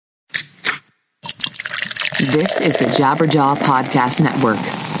This is the Jabberjaw Podcast Network.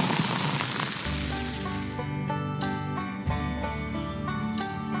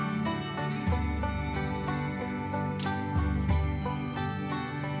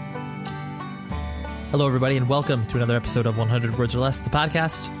 Hello, everybody, and welcome to another episode of 100 Words or Less, the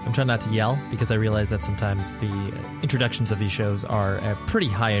podcast. I'm trying not to yell because I realize that sometimes the introductions of these shows are at pretty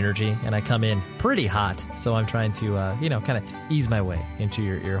high energy, and I come in pretty hot. So I'm trying to, kind of ease my way into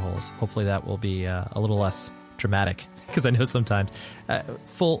your ear holes. Hopefully that will be a little less dramatic because I know sometimes,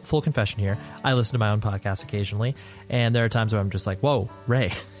 full confession here, I listen to my own podcast occasionally, and there are times where I'm just like, whoa,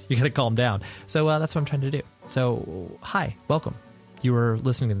 Ray, you got to calm down. So that's what I'm trying to do. So hi, welcome. You are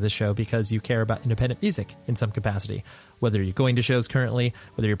listening to this show because you care about independent music in some capacity, whether you're going to shows currently,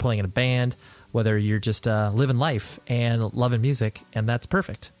 whether you're playing in a band, whether you're just living life and loving music, and that's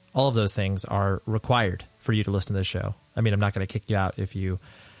perfect. All of those things are required for you to listen to this show. I mean, I'm not going to kick you out if you...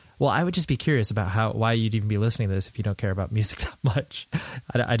 Well, I would just be curious about why you'd even be listening to this if you don't care about music that much.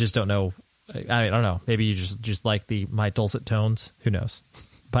 I just don't know. I don't know. Maybe you just like my dulcet tones. Who knows?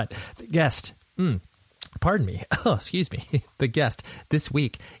 But the guest... Pardon me. Oh, excuse me. The guest this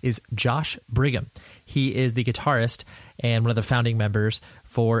week is Josh Brigham. He is the guitarist and one of the founding members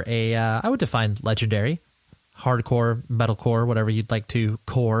for a, I would define legendary, hardcore, metalcore, whatever you'd like to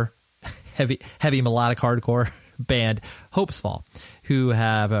core, heavy melodic hardcore band, Hopesfall, who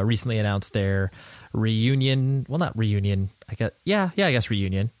have recently announced their reunion. Well, not reunion. I guess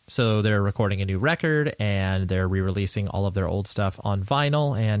reunion. So they're recording a new record and they're re-releasing all of their old stuff on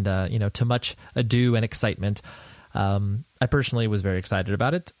vinyl, and to much ado and excitement. I personally was very excited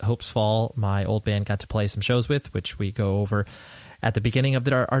about it. Hopesfall, my old band, got to play some shows with, which we go over at the beginning of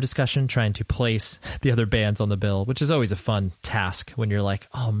our discussion, trying to place the other bands on the bill, which is always a fun task when you're like,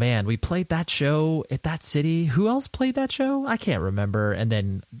 oh man, we played that show at that city. Who else played that show? I can't remember. And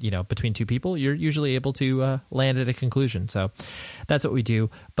then, between two people, you're usually able to land at a conclusion. So that's what we do.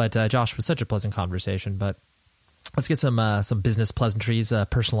 But Josh, was such a pleasant conversation. But let's get some business pleasantries,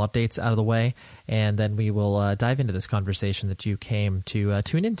 personal updates out of the way, and then we will dive into this conversation that you came to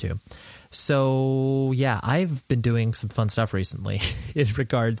tune into. So, yeah, I've been doing some fun stuff recently in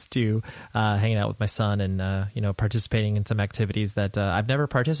regards to hanging out with my son and, participating in some activities that I've never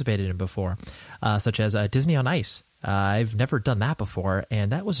participated in before, such as Disney on Ice. I've never done that before,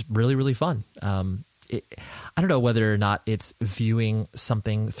 and that was really, really fun. I don't know whether or not it's viewing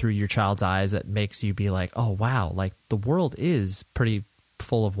something through your child's eyes that makes you be like, oh, wow, like the world is pretty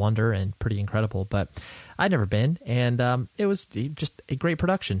full of wonder and pretty incredible, but I'd never been, and it was just a great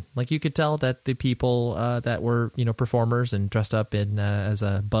production. Like, you could tell that the people that were, performers and dressed up in as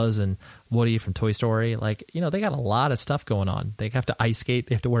Buzz and Woody from Toy Story, like, they got a lot of stuff going on. They have to ice skate,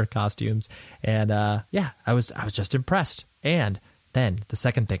 they have to wear costumes, and I was just impressed. And then the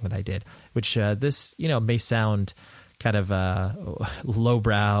second thing that I did, which this, may sound kind of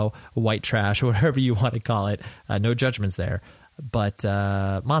lowbrow, white trash, whatever you want to call it. No judgments there. But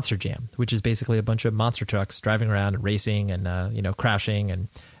Monster Jam, which is basically a bunch of monster trucks driving around and racing and, crashing and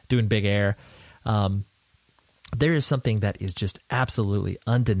doing big air. There is something that is just absolutely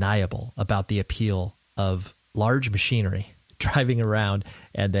undeniable about the appeal of large machinery driving around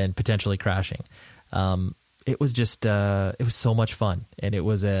and then potentially crashing. It was just, it was so much fun, and it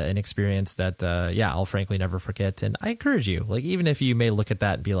was an experience that, I'll frankly never forget. And I encourage you, like, even if you may look at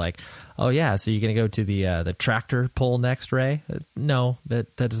that and be like, oh yeah, so you're going to go to the tractor pull next, Ray? No,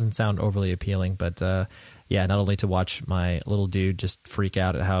 that doesn't sound overly appealing, but, not only to watch my little dude just freak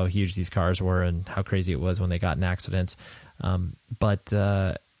out at how huge these cars were and how crazy it was when they got in accidents.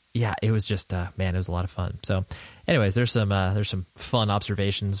 It was just, it was a lot of fun. So anyways, there's some fun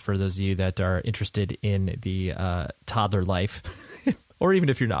observations for those of you that are interested in the toddler life, or even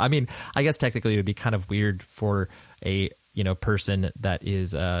if you're not. I mean, I guess technically it would be kind of weird for a, person that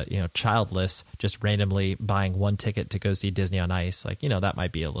is, childless, just randomly buying one ticket to go see Disney on Ice. Like, that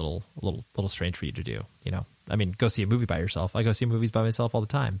might be a little strange for you to do, I mean, go see a movie by yourself. I go see movies by myself all the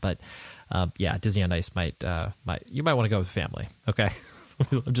time, but Disney on Ice you might want to go with family. Okay.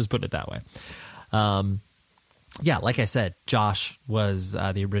 I'm just putting it that way. Like I said, Josh was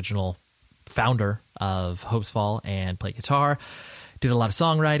the original founder of Hopesfall and played guitar, did a lot of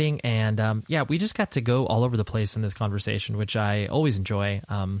songwriting, and we just got to go all over the place in this conversation, which I always enjoy.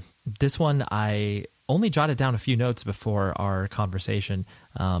 This one, I only jotted down a few notes before our conversation,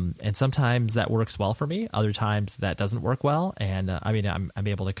 and sometimes that works well for me. Other times that doesn't work well, and I'm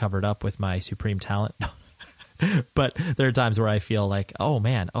able to cover it up with my supreme talent. But there are times where I feel like,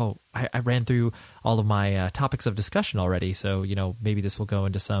 I ran through all of my topics of discussion already. So, maybe this will go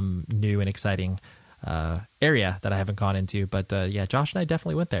into some new and exciting area that I haven't gone into. But Josh and I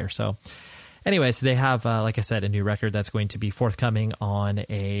definitely went there. So anyway, so they have, like I said, a new record that's going to be forthcoming on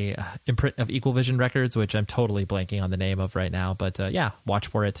a imprint of Equal Vision Records, which I'm totally blanking on the name of right now. But yeah, watch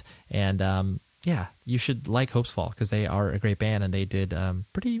for it. And yeah, you should like Hopesfall because they are a great band and they did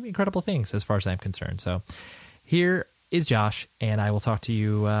pretty incredible things as far as I'm concerned. So here is Josh, and I will talk to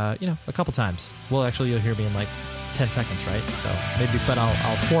you, a couple times. Well, actually, you'll hear me in like 10 seconds, right? So maybe, but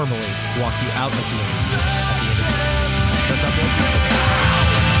I'll formally walk you out at the end. Does that sound good?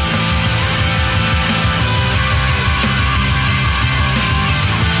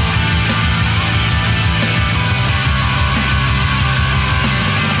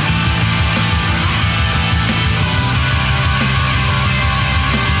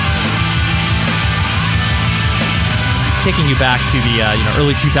 Taking you back to the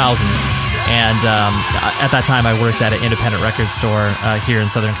early 2000s, and at that time I worked at an independent record store here in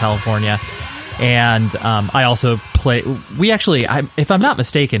Southern California, and I also if I'm not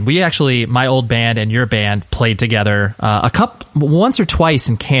mistaken, my old band and your band played together once or twice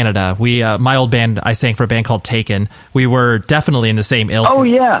in Canada. My old band, I sang for a band called Taken. We were definitely in the same ilk. Oh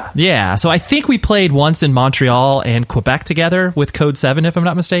yeah, yeah. So I think we played once in Montreal and Quebec together with Code 7, if I'm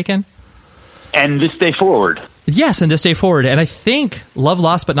not mistaken. And This Day Forward. Yes, and This Day Forward. And I think Love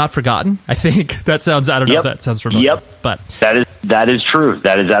Lost But Not Forgotten. I think that sounds, I don't know if that sounds familiar. Yep. But that is true.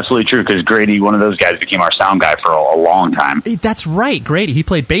 That is absolutely true, because Grady, one of those guys, became our sound guy for a long time. That's right, Grady. He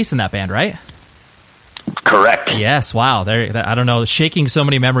played bass in that band, right? Correct. Yes. Wow. I don't know, shaking so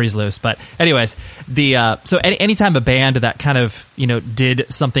many memories loose. But anyways, so anytime a band that kind of, did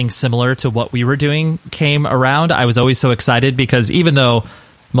something similar to what we were doing came around, I was always so excited, because even though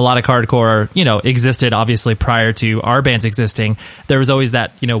melodic hardcore, existed obviously prior to our bands existing, there was always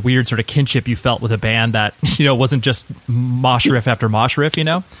that, weird sort of kinship you felt with a band that, wasn't just mosh riff after mosh riff,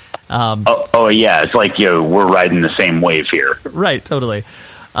 Oh yeah. It's like, we're riding the same wave here. Right. Totally.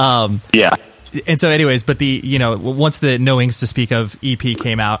 Yeah. And so anyways, but once the No Wings to Speak Of EP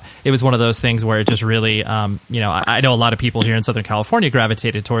came out, it was one of those things where it just really, I know a lot of people here in Southern California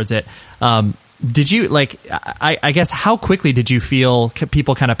gravitated towards it. Did you I guess, how quickly did you feel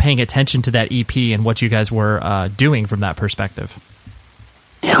people kind of paying attention to that EP and what you guys were doing from that perspective?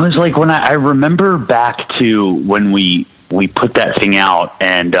 It was like when I remember back to when we put that thing out,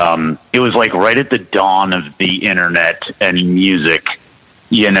 and it was like right at the dawn of the internet and music,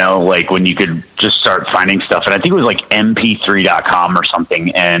 like when you could just start finding stuff. And I think it was like mp3.com or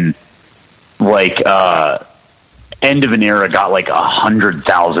something, and like End of an Era got like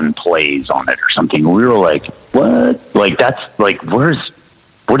 100,000 plays on it or something. We were like, what? Like, that's like,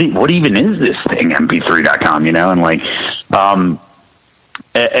 what even is this thing, mp3.com, and like,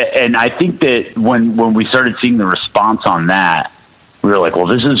 and I think that when we started seeing the response on that, we were like, well,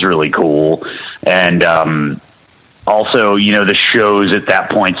 this is really cool. And, also, the shows at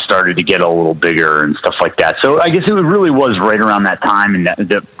that point started to get a little bigger and stuff like that. So I guess it really was right around that time, and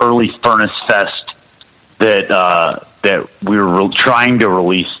the early Furnace Fest, that we were trying to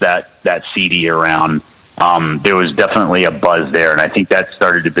release that CD around. There was definitely a buzz there, and I think that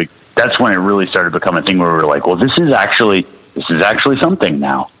that's when it really started to become a thing where we were like, well, this is actually something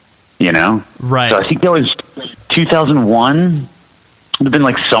now, Right. So I think that was 2001. It would have been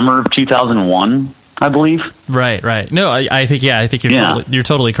like summer of 2001, I believe. Right. No, I think you're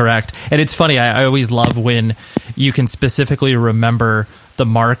totally correct. And it's funny. I always love when you can specifically remember the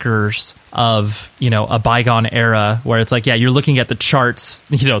markers of, a bygone era where it's like, yeah, you're looking at the charts,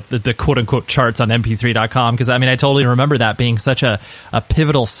 the quote unquote charts on mp3.com. Cause I totally remember that being such a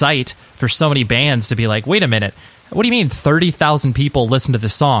pivotal site for so many bands to be like, wait a minute, what do you mean 30,000 people listen to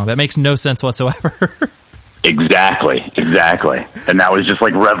this song? That makes no sense whatsoever. Exactly. And that was just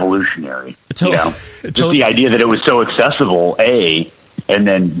like revolutionary. Just the idea that it was so accessible, A, and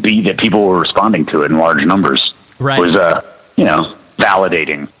then B, that people were responding to it in large numbers, right, was,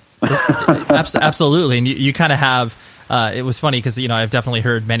 validating. Absolutely. And you kind of have, it was funny because, I've definitely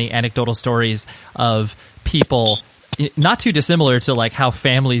heard many anecdotal stories of people not too dissimilar to like how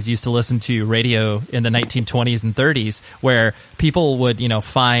families used to listen to radio in the 1920s and 30s, where people would,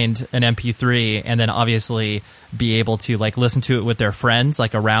 find an MP3 and then obviously be able to like listen to it with their friends,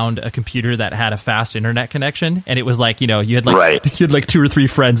 like around a computer that had a fast internet connection. And it was like, you had like, you had like 2 or 3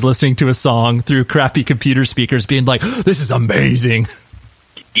 friends listening to a song through crappy computer speakers being like, this is amazing.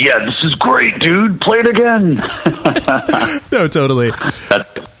 Yeah, this is great, dude. Play it again. No, totally.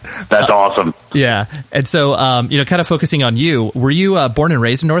 That's awesome. Yeah. And so, kind of focusing on you, were you born and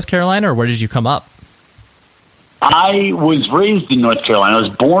raised in North Carolina, or where did you come up? I was raised in North Carolina. I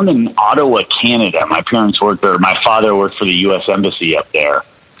was born in Ottawa, Canada. My parents worked there. My father worked for the U.S. Embassy up there.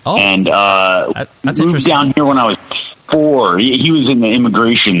 Oh, and that's moved down here when I was 4. He was in the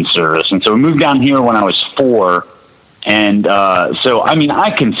immigration service. And so we moved down here when I was 4. And so, I mean,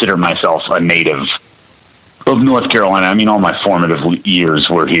 I consider myself a native of North Carolina. I mean, all my formative years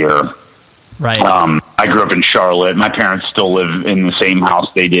were here. Right. I grew up in Charlotte. My parents still live in the same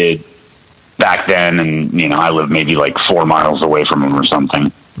house they did back then. And, you know, I live maybe like 4 miles away from them or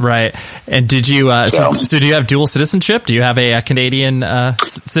something. Right. And did you, so do you have dual citizenship? Do you have a Canadian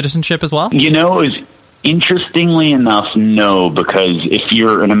citizenship as well? You know, it was interestingly enough, no, because if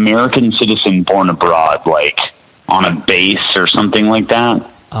you're an American citizen born abroad, like on a base or something like that,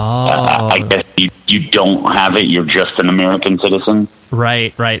 I guess you don't have it. You're just an American citizen.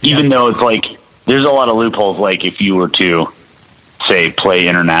 Right. Even though it's like, there's a lot of loopholes, like if you were to, say, play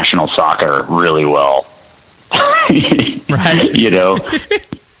international soccer really well, right? You know,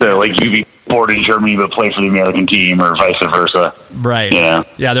 so like you'd be born in Germany but play for the American team, or vice versa. Right.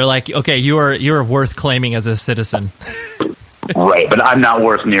 Yeah. They're like, okay, you're worth claiming as a citizen. Right, but I'm not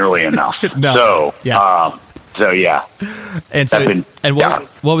worth nearly enough. No. So yeah. And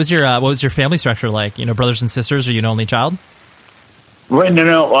what was your family structure like? You know, brothers and sisters? Are you an only child? Right.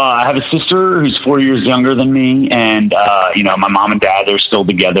 No. I have a sister who's 4 years younger than me, and you know, my mom and dad, they're still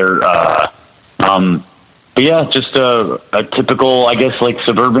together. But yeah, just a typical, I guess, like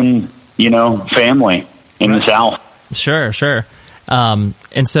suburban, you know, family in the South. Sure.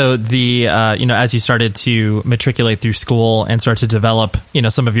 And so the, you know, as you started to matriculate through school and start to develop, you know,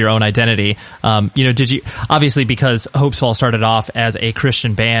 some of your own identity, you know, did you, obviously because Hopesfall started off as a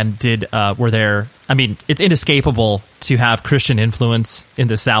Christian band, were there, I mean, it's inescapable to have Christian influence in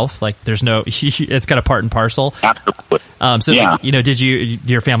the South. Like there's no, it's kind of part and parcel. Absolutely. You know, did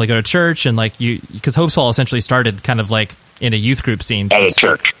your family go to church and like because Hopesfall essentially started kind of like in a youth group scene. At a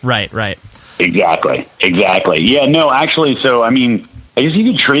church. Right. Exactly. Yeah, no, actually, so, I mean, I guess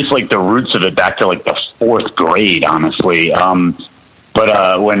you could trace, like, the roots of it back to, like, the 4th grade, honestly.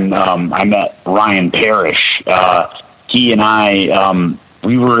 But when I met Ryan Parrish, he and I,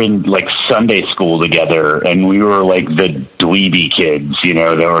 we were in, like, Sunday school together, and we were, like, the dweeby kids, you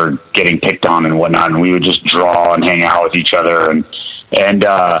know, that were getting picked on and whatnot, and we would just draw and hang out with each other, and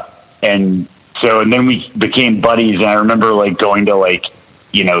then we became buddies, and I remember, like, going to, like,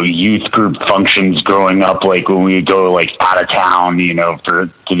 you know, youth group functions growing up, like when we would go like out of town, you know, to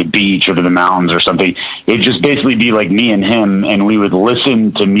the beach or to the mountains or something. It'd just basically be like me and him, and we would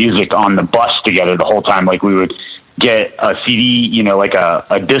listen to music on the bus together the whole time. Like we would get a CD, you know, like a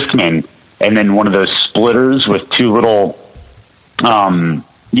Discman, and then one of those splitters with 2 little,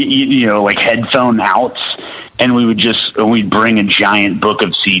 you know, like headphone outs, and we'd bring a giant book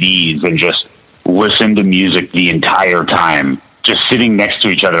of CDs and just listen to music the entire time, just sitting next to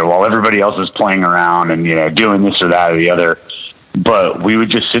each other while everybody else is playing around and, you know, doing this or that or the other. But we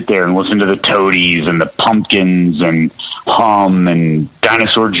would just sit there and listen to the Toadies and the Pumpkins and Hum and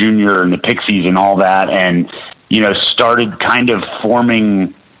Dinosaur Jr. and the Pixies and all that. And, you know, started kind of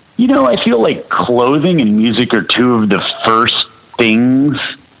forming, you know, I feel like clothing and music are 2 of the first things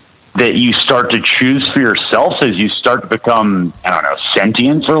that you start to choose for yourself as you start to become, I don't know,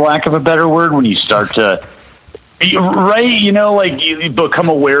 sentient, for lack of a better word, when you start to, right, you know, like you become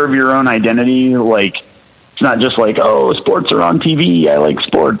aware of your own identity. Like it's not just like, oh, sports are on TV, I like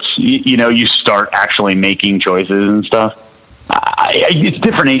sports. You know, you start actually making choices and stuff. It's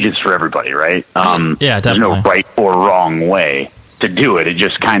different ages for everybody, right? Yeah, definitely. There's no right or wrong way to do it. It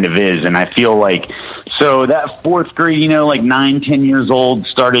just kind of is. And I feel like, so that 4th grade, you know, like 9-10 years old,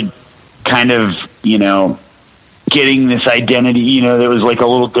 started kind of, you know, getting this identity, you know, that was like a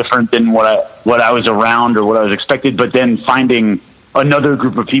little different than what I was around or what I was expected, but then finding another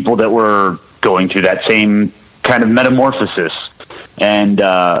group of people that were going through that same kind of metamorphosis. And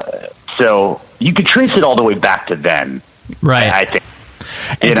so you could trace it all the way back to then. Right. I think,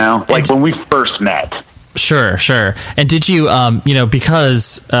 you know, like when we first met. Sure. And did you, you know,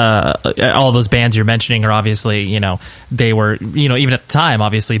 because all those bands you're mentioning are obviously, you know, they were, you know, even at the time,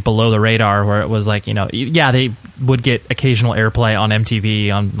 obviously below the radar, where it was like, you know, yeah, they would get occasional airplay on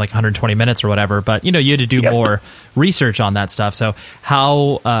MTV on like 120 minutes or whatever, but, you know, you had to do more research on that stuff. So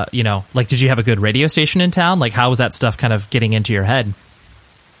how, you know, like, did you have a good radio station in town? Like, how was that stuff kind of getting into your head?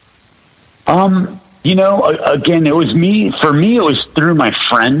 You know, again, it was for me, it was through my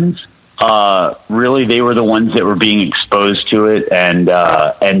friends. Really, they were the ones that were being exposed to it, and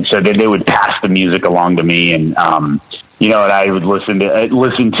so they would pass the music along to me, and you know, and I would listen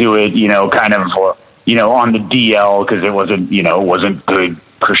to it, you know, kind of, you know, on the DL, because it wasn't good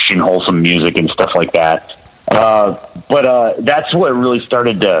Christian wholesome music and stuff like that. But that's what really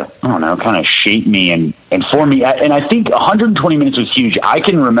started to, I don't know, kind of shape me and form me. And I think 120 minutes was huge. I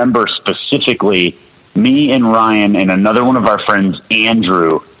can remember specifically me and Ryan and another one of our friends,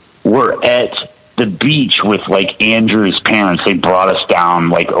 Andrew, were at the beach with like Andrew's parents. They brought us down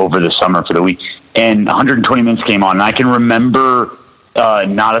like over the summer for the week, and 120 Minutes came on. And I can remember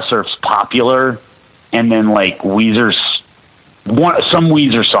Not a Surf's Popular, and then like some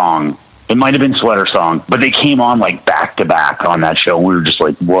Weezer song. It might have been Sweater Song, but they came on like back to back on that show. We were just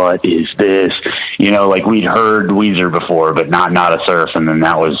like, what is this? You know, like we'd heard Weezer before, but not a Surf. And then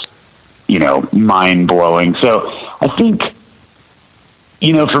that was, you know, mind blowing. So I think,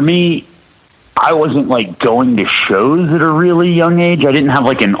 you know, for me, I wasn't like going to shows at a really young age. I didn't have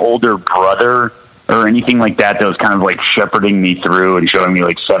like an older brother or anything like that was kind of like shepherding me through and showing me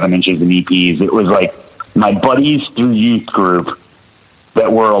like 7 inches and EPs. It was like my buddies through youth group that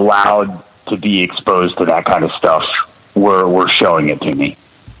were allowed to be exposed to that kind of stuff were showing it to me.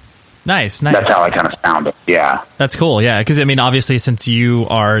 Nice. That's how I kind of found it. Yeah. That's cool. Yeah. Because, I mean, obviously, since you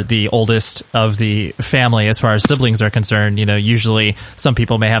are the oldest of the family as far as siblings are concerned, you know, usually some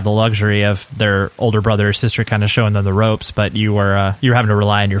people may have the luxury of their older brother or sister kind of showing them the ropes, but you're having to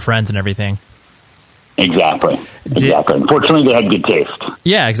rely on your friends and everything. Exactly. Unfortunately, they had good taste.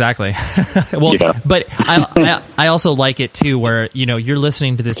 Yeah, exactly. Well, yeah. But I also like it too, where, you know, you're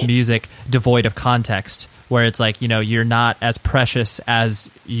listening to this music devoid of context, where it's like, you know, you're not as precious as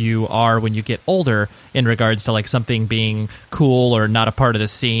you are when you get older in regards to like something being cool or not a part of the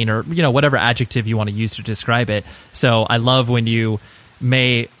scene or, you know, whatever adjective you want to use to describe it. So I love when you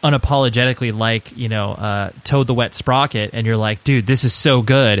may unapologetically like, you know, Toad the Wet Sprocket, and you're like, dude, this is so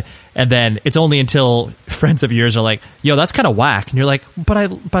good. And then it's only until friends of yours are like, yo, that's kind of whack. And you're like, but I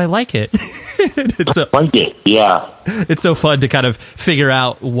like it. It's so, like it. Yeah. It's so fun to kind of figure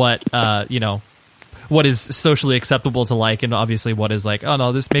out what, you know, what is socially acceptable to like, and obviously what is like, oh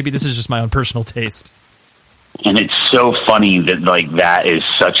no, this is just my own personal taste. And it's so funny that like that is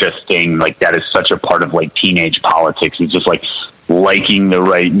such a thing, like that is such a part of like teenage politics. It's just like liking the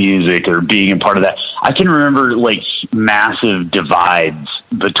right music or being a part of that. I can remember like massive divides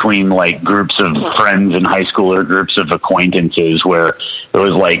between like groups of friends in high school or groups of acquaintances where it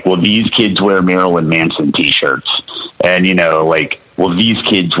was like, well, these kids wear Marilyn Manson t-shirts, and, you know, like, well, these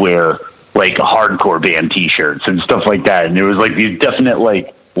kids wear like hardcore band t-shirts and stuff like that. And there was like these definite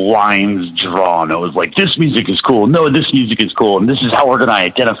like lines drawn. It was like, this music is cool. No, this music is cool. And this is how we're going to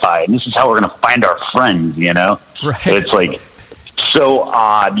identify. And this is how we're going to find our friends, you know? Right. It's like so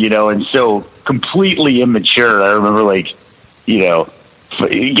odd, you know, and so completely immature. I remember like, you know,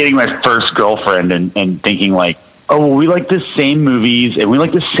 getting my first girlfriend and thinking like, oh, well, we like the same movies and we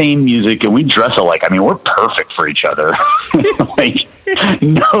like the same music and we dress alike. I mean, we're perfect for each other. Like,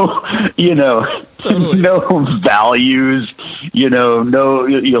 no, you know, totally. No values, you know, no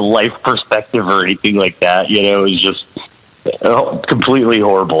life perspective or anything like that. You know, it's just completely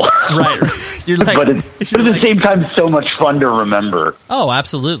horrible. Right. You're like, but at the same time, so much fun to remember. Oh,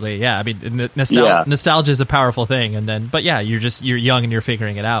 absolutely. Yeah. I mean, nostalgia is a powerful thing. And then, but yeah, you're young and you're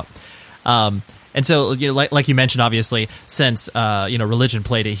figuring it out. And so, you know, like you mentioned, obviously, since, you know, religion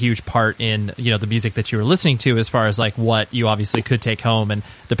played a huge part in, you know, the music that you were listening to, as far as like what you obviously could take home and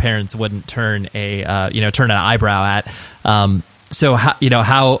the parents wouldn't turn an eyebrow at. So,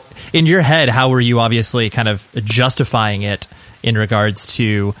 how in your head, how were you obviously kind of justifying it in regards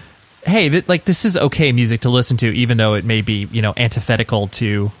to, hey, this is okay music to listen to, even though it may be, you know, antithetical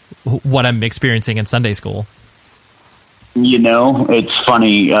to what I'm experiencing in Sunday school? You know, it's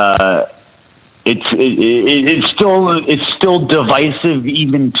funny. It's still divisive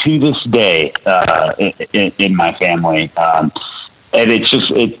even to this day in my family, and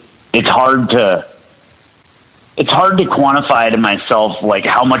it's hard to quantify to myself like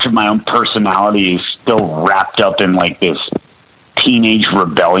how much of my own personality is still wrapped up in like this teenage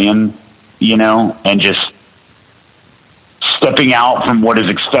rebellion, you know, and just stepping out from what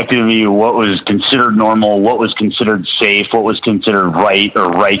is expected of you, what was considered normal, what was considered safe, what was considered right or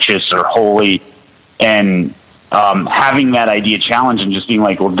righteous or holy, and having that idea challenged and just being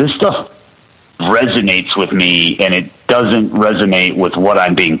like, well, this stuff resonates with me and it doesn't resonate with what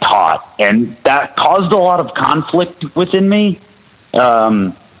I'm being taught. And that caused a lot of conflict within me,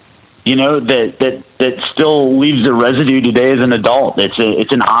 you know, that still leaves a residue today as an adult.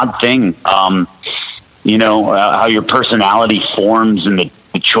 It's an odd thing. You know, how your personality forms and the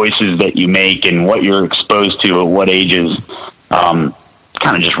choices that you make and what you're exposed to at what ages.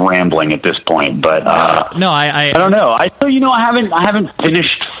 Kind of just rambling at this point, but no, I don't know. I haven't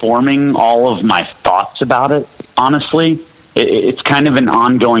finished forming all of my thoughts about it. Honestly, it's kind of an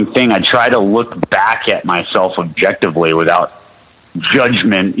ongoing thing. I try to look back at myself objectively without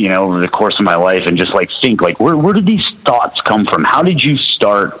judgment, you know, over the course of my life, and just like think like, where did these thoughts come from? How did you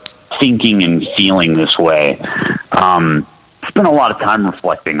start thinking and feeling this way. Spent a lot of time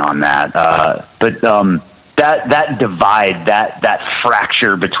reflecting on that. But that divide, that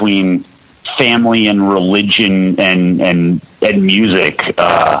fracture between family and religion and music,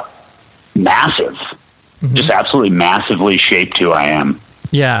 massive, just absolutely massively shaped who I am.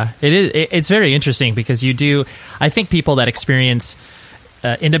 Yeah, it is. It's very interesting because I think people that experience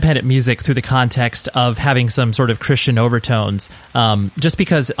independent music through the context of having some sort of Christian overtones, just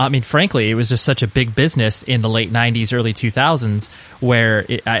because, I mean, frankly, it was just such a big business in the late 90s, early 2000s, where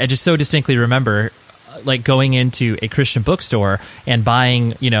I just so distinctly remember like going into a Christian bookstore and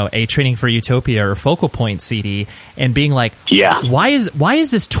buying, a Training for Utopia or Focal Point CD and being like, yeah, why is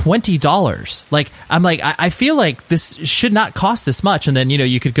this $20? Like, I'm like, I feel like this should not cost this much. And then,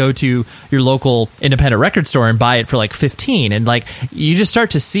 you could go to your local independent record store and buy it for like 15. And like, you just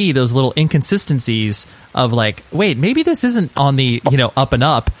start to see those little inconsistencies of like, wait, maybe this isn't on the, up and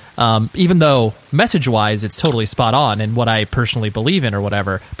up. Even though message-wise it's totally spot on and what I personally believe in or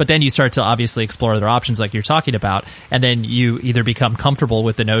whatever, but then you start to obviously explore other options like you're talking about, and then you either become comfortable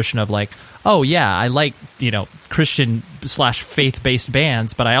with the notion of like, oh yeah, I like, Christian / faith-based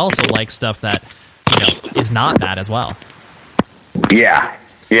bands, but I also like stuff that, is not that as well. Yeah,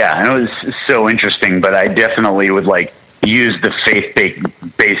 and it was so interesting, but I definitely would like use the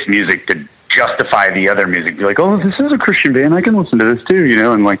faith-based music to justify the other music. Be like, oh, this is a Christian band, I can listen to this too,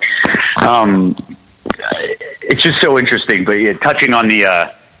 and like, it's just so interesting. But yeah, touching on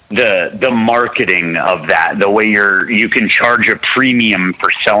the marketing of that, the way you can charge a premium for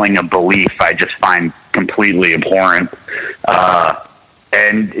selling a belief, I just find completely abhorrent.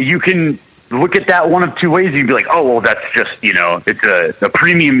 And you can look at that one of two ways. You can be like, oh, well, that's just, it's a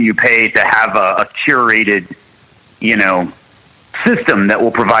premium you pay to have a curated, system that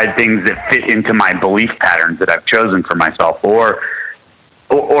will provide things that fit into my belief patterns that I've chosen for myself, or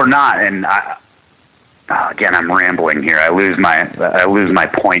not. And again, I'm rambling here. I lose my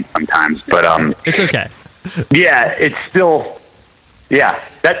point sometimes, but it's okay. Yeah, it's still,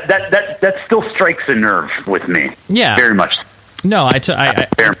 that still strikes a nerve with me. Yeah, very much. No, I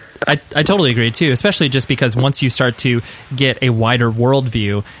totally agree too, especially just because once you start to get a wider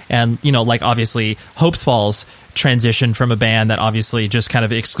worldview and, like obviously Hopesfall's transition from a band that obviously just kind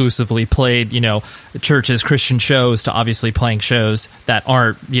of exclusively played, churches, Christian shows to obviously playing shows that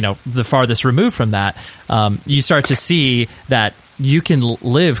aren't, the farthest removed from that. You start to see that you can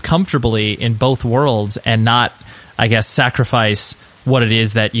live comfortably in both worlds and not, I guess, sacrifice what it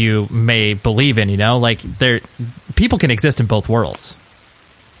is that you may believe in, like people can exist in both worlds.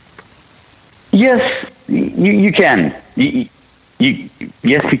 Yes, you can. Yes,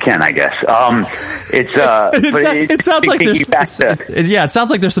 you can, I guess. It sounds like it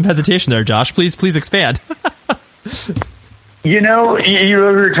sounds like there's some hesitation there, Josh. Please expand. You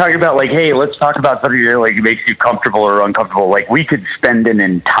were talking about like, hey, let's talk about something that like makes you comfortable or uncomfortable. Like we could spend an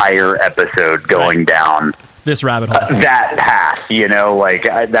entire episode going down this rabbit hole, that path, like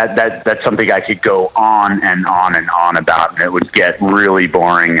that's something I could go on and on and on about, and it would get really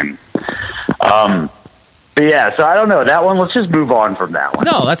boring. And but yeah, so I don't know that one. Let's just move on from that one.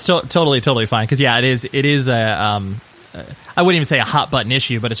 No, that's totally fine. Because yeah, it is a I wouldn't even say a hot button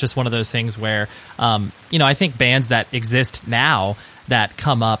issue, but it's just one of those things where I think bands that exist now that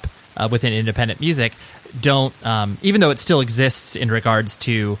come up within independent music don't, even though it still exists in regards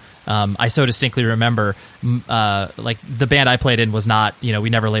to. I so distinctly remember, like the band I played in was not, we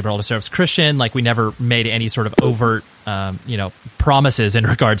never labeled ourselves Christian. Like we never made any sort of overt, promises in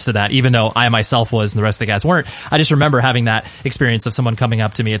regards to that, even though I myself was and the rest of the guys weren't. I just remember having that experience of someone coming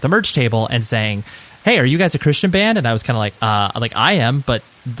up to me at the merch table and saying, hey, are you guys a Christian band? And I was kind of like I am, but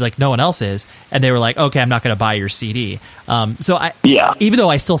like no one else is. And they were like, okay, I'm not going to buy your CD. Even though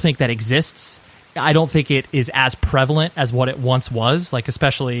I still think that exists, I don't think it is as prevalent as what it once was, like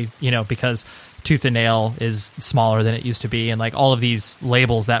especially, because Tooth and Nail is smaller than it used to be, and like all of these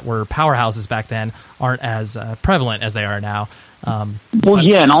labels that were powerhouses back then aren't as prevalent as they are now. And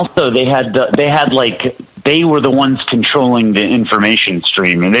also they were the ones controlling the information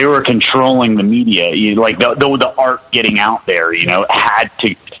stream, and they were controlling the media. The art getting out there, had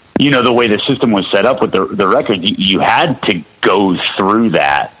to, the way the system was set up with the record, you had to go through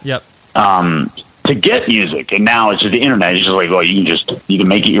that. Yep. To get music, and now it's just the internet. It's just like, well, you can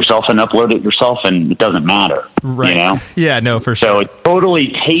make it yourself and upload it yourself, and it doesn't matter, right? Yeah, no, for sure. So it's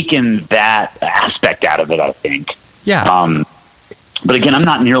totally taken that aspect out of it, I think. Yeah. But again, I'm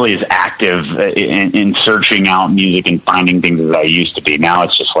not nearly as active in searching out music and finding things as I used to be. Now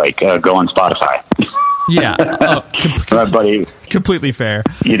it's just like go on Spotify. Yeah, my buddy. Completely fair.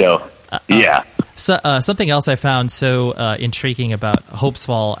 Yeah. So, something else I found so intriguing about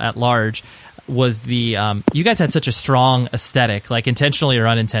Hopesfall at large was the you guys had such a strong aesthetic, like intentionally or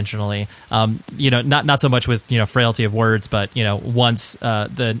unintentionally. Not so much with Frailty of Words, but once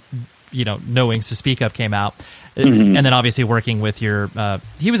the No Wings to Speak Of came out, and then obviously working with your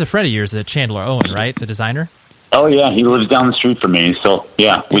he was a friend of yours, Chandler Owen, right, the designer. Oh yeah, he lives down the street from me. So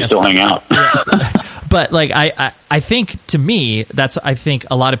yeah, we still hang out. Yeah. But like I think to me I think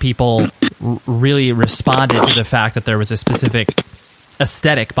a lot of people really responded to the fact that there was a specific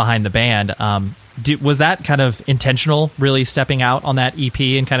aesthetic behind the band. Was that kind of intentional, really stepping out on that EP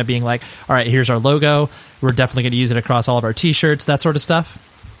and kind of being like, all right, here's our logo, we're definitely going to use it across all of our t-shirts, that sort of stuff?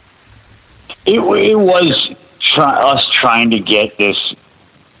 It was us trying to get this.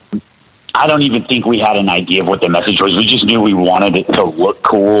 I don't even think we had an idea of what the message was. We just knew we wanted it to look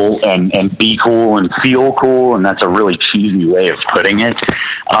cool and be cool and feel cool, and that's a really cheesy way of putting it.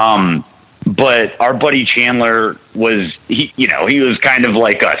 But our buddy Chandler was, he was kind of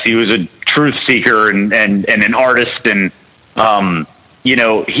like us. He was a truth seeker and an artist, and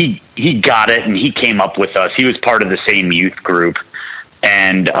he got it, and he came up with us. He was part of the same youth group,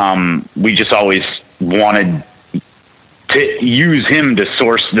 and we just always wanted to use him to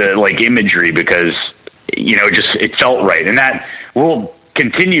source the imagery because it felt right, and that will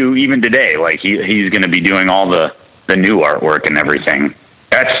continue even today. Like he's going to be doing all the new artwork and everything.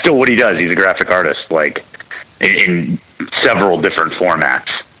 That's still what he does. He's a graphic artist, in several different formats.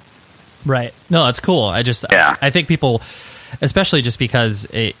 Right. No, that's cool. I think people, especially just because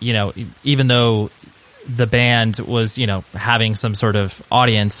even though the band was having some sort of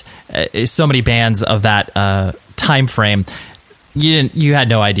audience, so many bands of that time frame, you had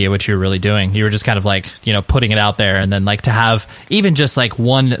no idea what you were really doing. You were just kind of putting it out there, and then to have even just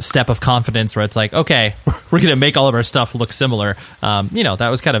one step of confidence where it's like, okay, we're going to make all of our stuff look similar. That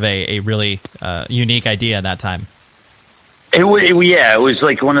was kind of a really unique idea at that time. It was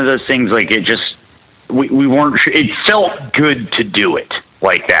one of those things. We weren't. It felt good to do it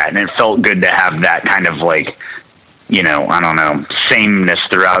like that, and it felt good to have that kind of I don't know, sameness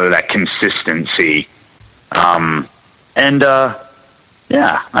throughout, that consistency. I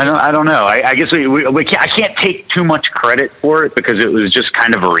don't know. I guess I can't take too much credit for it because it was just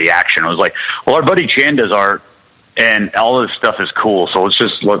kind of a reaction. It was like, well, our buddy Chan does art, and all this stuff is cool, so let's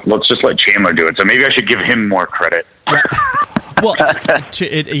just let Chandler do it. So maybe I should give him more credit. Well,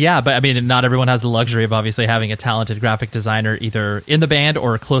 but I mean, not everyone has the luxury of obviously having a talented graphic designer either in the band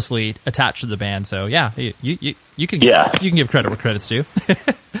or closely attached to the band. So yeah, you can give credit where credit's due.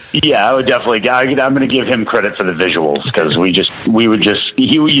 Yeah, I would definitely. I'm going to give him credit for the visuals because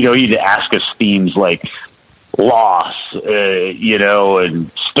he'd ask us themes like loss,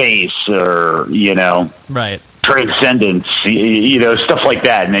 and space, or right, transcendence, stuff like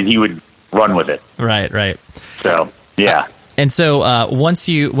that, and then he would run with it. Right. So yeah. And so once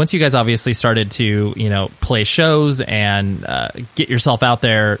you guys obviously started to play shows and get yourself out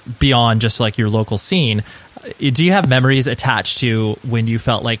there beyond just your local scene, do you have memories attached to when you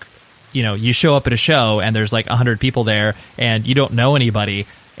felt like you show up at a show and there's 100 people there and you don't know anybody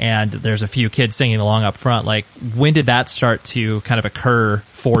and there's a few kids singing along up front? When did that start to kind of occur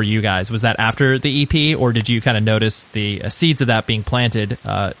for you guys? Was that after the EP, or did you kind of notice the seeds of that being planted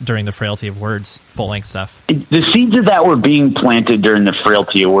during the Frailty of Words full-length stuff? The seeds of that were being planted during the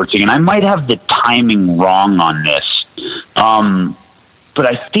Frailty of Words thing, and I might have the timing wrong on this. But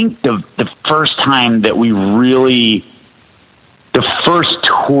I think the first time that the first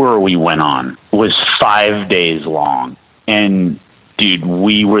tour we went on was 5 days long, and dude,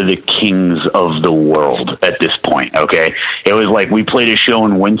 we were the kings of the world at this point, okay? It was we played a show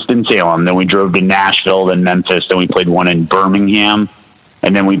in Winston-Salem, then we drove to Nashville, then Memphis, then we played one in Birmingham,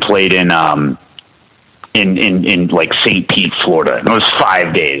 and then we played in St. Pete, Florida. And it was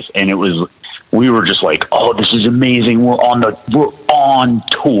 5 days, and we were just oh, this is amazing. We're on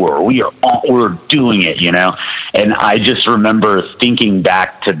tour. We're doing it, And I just remember thinking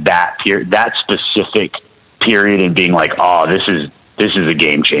back to that specific period and being oh, this is a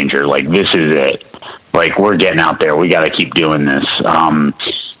game changer. This is it. We're getting out there. We got to keep doing this.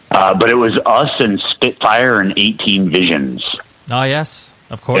 But it was us and Spitfire and 18 Visions. Oh yes,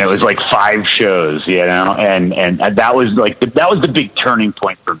 of course. And it was 5 shows, and that was the big turning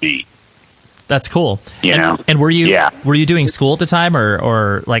point for me. That's cool. And were you doing school at the time,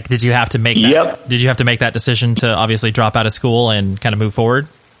 or did you have to make that, Yep. Did you have to make that decision to obviously drop out of school and kind of move forward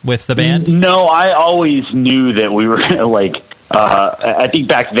with the band? No, I always knew that we were I think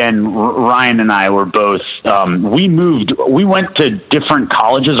back then Ryan and I were both we went to different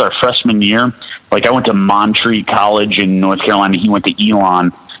colleges our freshman year. I went to Montreat College in North Carolina, he went to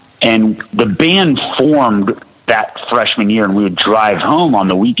Elon, And the band formed that freshman year, and we would drive home on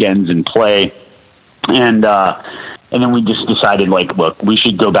the weekends and play. And then we just decided, like, look, we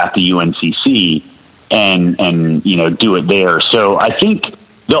should go back to UNCC and you know, do it there. So I think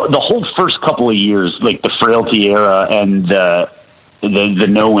the whole first couple of years, like the Frailty era and the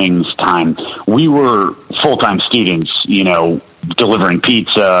No Wings time, we were full-time students, you know, delivering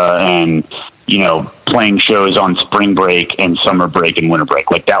pizza and, you know, playing shows on spring break and summer break and winter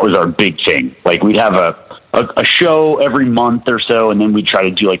break. Like, that was our big thing. Like, we'd have a show every month or so, and then we'd try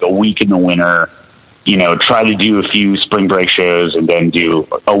to do like a week in the winter, you know, try to do a few spring break shows, and then do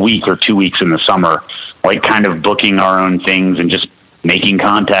a week or 2 weeks in the summer, like kind of booking our own things and just making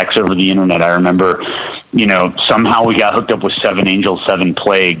contacts over the internet. I remember, you know, somehow we got hooked up with 7 Angels, 7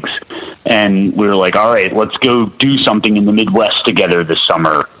 Plagues, and we were like, all right, let's go do something in the Midwest together this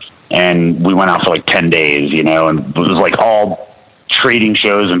summer. And we went out for like 10 days, you know, and it was like all trading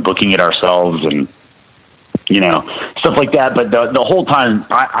shows and booking it ourselves and, you know, stuff like that. But the whole time,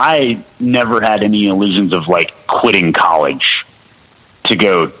 I never had any illusions of like quitting college to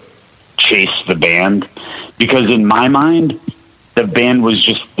go chase the band, because in my mind, the band was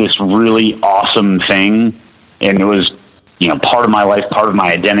just this really awesome thing, and it was, you know, part of my life, part of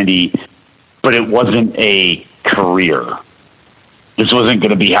my identity, but it wasn't a career. This wasn't going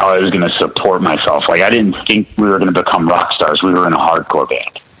to be how I was going to support myself. Like, I didn't think we were going to become rock stars. We were in a hardcore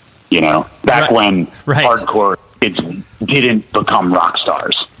band, you know, back when hardcore kids didn't become rock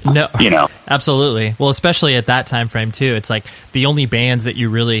stars. No, you know, absolutely. Well, especially at that time frame too. It's like the only bands that you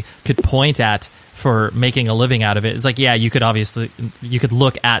really could point at for making a living out of it is like, yeah, you could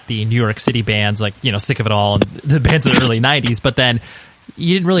look at the New York City bands like, you know, Sick of It All and the bands of the early 90s, but then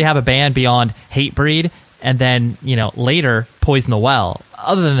you didn't really have a band beyond Hatebreed, and then, you know, later Poison the Well.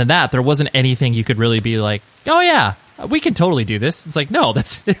 Other than that, there wasn't anything you could really be like, oh yeah, we can totally do this. It's like, no,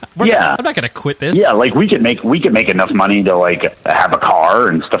 I'm not going to quit this. Yeah, like we could make enough money to like have a car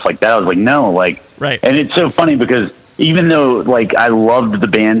and stuff like that. I was like, no, like, right. And it's so funny because even though like I loved the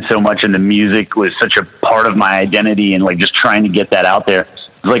band so much and the music was such a part of my identity and like just trying to get that out there,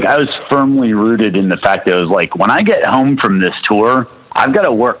 like I was firmly rooted in the fact that it was like, when I get home from this tour, I've got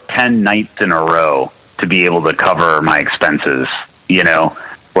to work 10 nights in a row to be able to cover my expenses, you know,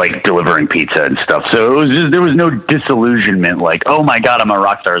 like delivering pizza and stuff. So it was just, there was no disillusionment like, oh my God, I'm a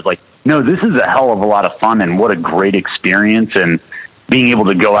rock star. It's like, no, this is a hell of a lot of fun and what a great experience, and being able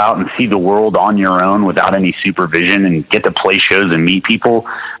to go out and see the world on your own without any supervision and get to play shows and meet people.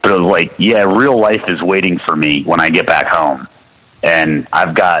 But it was like, yeah, real life is waiting for me when I get back home, and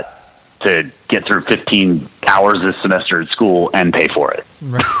I've got to get through 15 hours this semester at school and pay for it.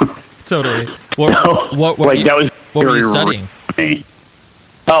 Right. Totally. What were you studying?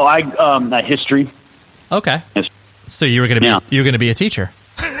 Oh, history. Okay. History. So you were going to be a teacher.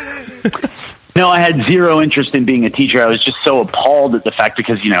 No, I had zero interest in being a teacher. I was just so appalled at the fact,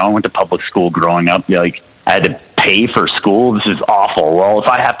 because, you know, I went to public school growing up. Like, I had to pay for school. This is awful. Well, if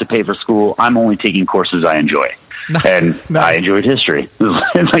I have to pay for school, I'm only taking courses I enjoy. And nice. I enjoyed history.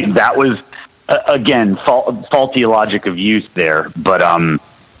 Like, that was, again, faulty logic of youth there. But,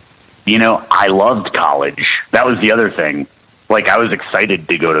 you know, I loved college. That was the other thing. Like, I was excited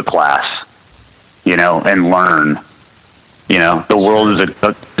to go to class, you know, and learn. You know, the world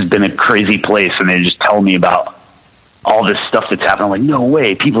has been a crazy place, and they just tell me about all this stuff that's happening. I'm like, no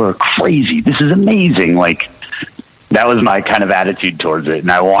way, people are crazy. This is amazing. Like, that was my kind of attitude towards it.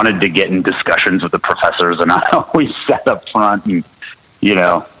 And I wanted to get in discussions with the professors, and I always sat up front and, you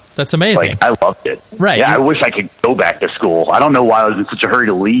know. That's amazing. Like, I loved it. Right. Yeah, I wish I could go back to school. I don't know why I was in such a hurry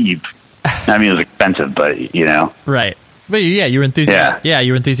to leave. I mean, it was expensive, but, you know. Right. But yeah, you were enthusiastic. Yeah,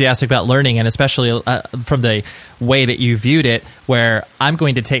 you were enthusiastic about learning, and especially from the way that you viewed it, where I'm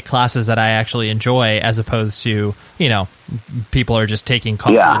going to take classes that I actually enjoy, as opposed to, you know, people are just taking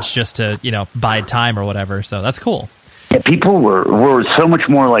college just to, you know, bide time or whatever. So that's cool. Yeah, people were so much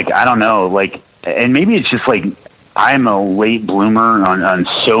more like, I don't know, like, and maybe it's just like I'm a late bloomer on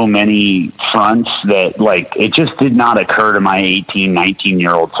so many fronts that, like, it just did not occur to my 18,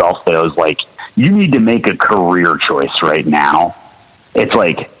 19-year-old self that I was like, you need to make a career choice right now. It's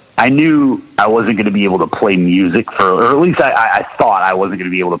like, I knew I wasn't going to be able to play music or at least I thought I wasn't going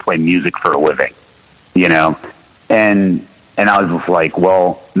to be able to play music for a living, you know? And I was just like,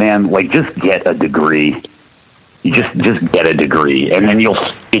 well, man, like, just get a degree. You just get a degree, and then you'll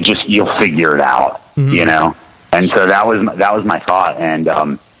figure it out, you know? And so that was my thought.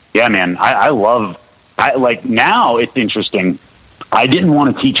 And, yeah, man, I like, now it's interesting. I didn't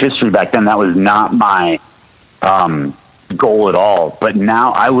want to teach history back then. That was not my goal at all. But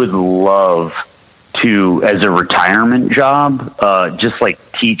now I would love to, as a retirement job, just like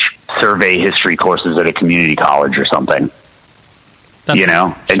teach survey history courses at a community college or something. And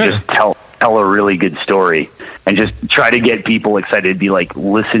just tell a really good story and just try to get people excited. Be like,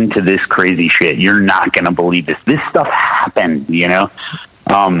 listen to this crazy shit. You're not going to believe this. This stuff happened,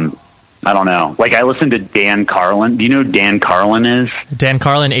 I don't know. Like, I listened to Dan Carlin. Do you know who Dan Carlin is? Dan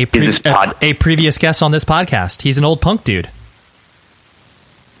Carlin, a previous guest on this podcast. He's an old punk dude.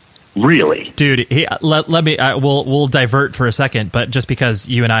 Really? Dude, let me, we'll divert for a second, but just because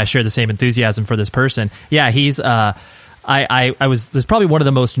you and I share the same enthusiasm for this person. Yeah, he's, there's probably one of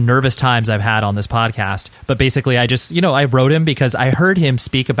the most nervous times I've had on this podcast, but basically I just, I wrote him because I heard him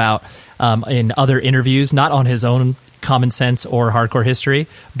speak about, in other interviews, not on his own Common Sense or Hardcore History,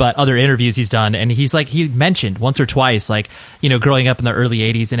 but other interviews he's done. And he's like, he mentioned once or twice, like, growing up in the early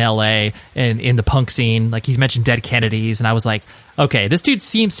 80s in LA and in the punk scene, like he's mentioned Dead Kennedys. And I was like, okay, this dude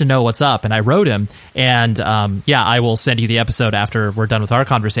seems to know what's up. And I wrote him, and I will send you the episode after we're done with our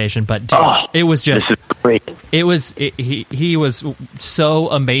conversation. But dude, it was just, this is great. He was so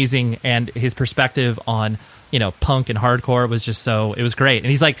amazing, and his perspective on punk and hardcore was just it was great. And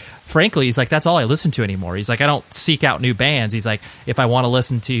he's like, frankly, that's all I listen to anymore. He's like, I don't seek out new bands. He's like, if I want to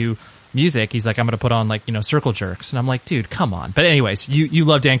listen to music, he's like, I'm going to put on Circle Jerks. And I'm like, dude, come on. But anyways, you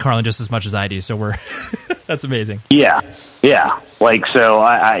love Dan Carlin just as much as I do. So that's amazing. Yeah. Like, so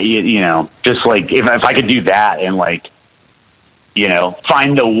I just like, if I could do that and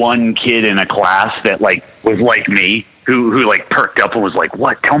find the one kid in a class that was like me, who perked up and was like,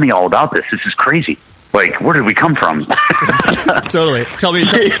 what? Tell me all about this. This is crazy. Like, where did we come from? Totally. Tell me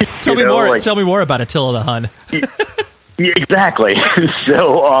more. Tell me more about Attila the Hun. Yeah, exactly.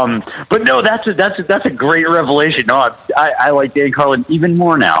 So, but no, that's a great revelation. No, I like Dan Carlin even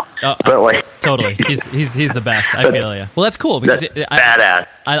more now. But totally, he's the best. I feel you. Well, that's cool because badass.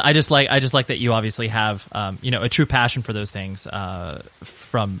 I just like that you obviously have a true passion for those things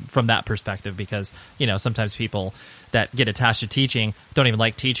from that perspective, because sometimes people that get attached to teaching don't even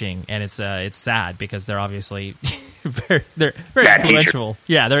like teaching, and it's sad because they're obviously they're very influential. Teacher.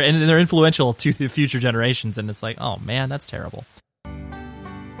 Yeah, they're influential to the future generations, and it's like, oh man, that's terrible.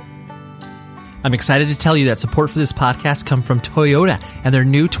 I'm excited to tell you that support for this podcast comes from Toyota and their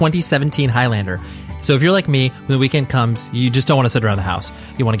new 2017 Highlander. So if you're like me, when the weekend comes, you just don't want to sit around the house.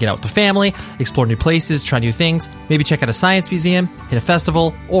 You want to get out with the family, explore new places, try new things, maybe check out a science museum, hit a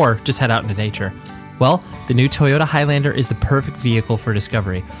festival, or just head out into nature. Well, the new Toyota Highlander is the perfect vehicle for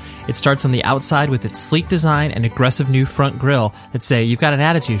discovery. It starts on the outside with its sleek design and aggressive new front grille that say you've got an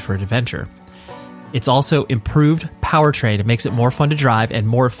attitude for adventure. It's also improved powertrain. It makes it more fun to drive and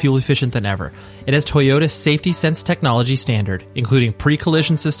more fuel efficient than ever. It has Toyota's Safety Sense technology standard, including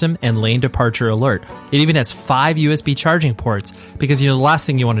pre-collision system and lane departure alert. It even has 5 USB charging ports because, the last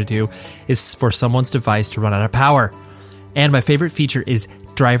thing you want to do is for someone's device to run out of power. And my favorite feature is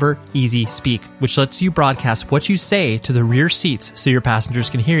Driver Easy Speak, which lets you broadcast what you say to the rear seats so your passengers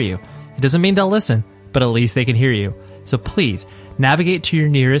can hear you. It doesn't mean they'll listen, but at least they can hear you. So please, navigate to your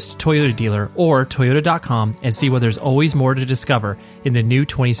nearest Toyota dealer or Toyota.com and see why there's always more to discover in the new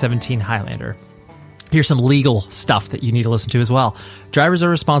 2017 Highlander. Here's some legal stuff that you need to listen to as well. Drivers are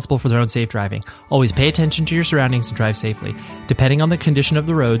responsible for their own safe driving. Always pay attention to your surroundings and drive safely. Depending on the condition of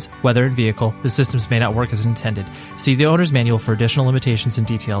the roads, weather, and vehicle, the systems may not work as intended. See the owner's manual for additional limitations and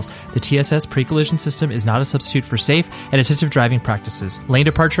details. The TSS pre-collision system is not a substitute for safe and attentive driving practices. Lane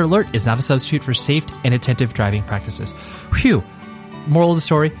departure alert is not a substitute for safe and attentive driving practices. Whew! Moral of the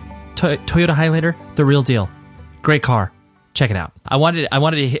story, Toyota Highlander, the real deal. Great car. Check it out. I wanted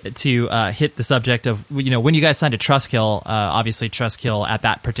to hit the subject of, when you guys signed to Trustkill. Obviously, Trustkill at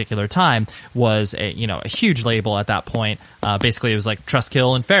that particular time was a huge label at that point. Basically, it was like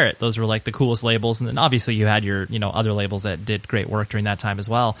Trustkill and Ferret. Those were like the coolest labels, and then obviously you had your other labels that did great work during that time as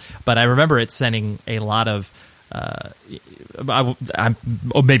well. But I remember it sending a lot of. I'm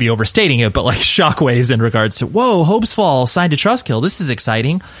maybe overstating it, but like shockwaves in regards to, whoa, Hopesfall signed to Trustkill. This is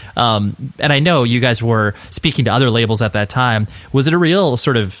exciting. And I know you guys were speaking to other labels at that time. Was it a real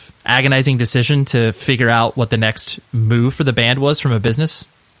sort of agonizing decision to figure out what the next move for the band was from a business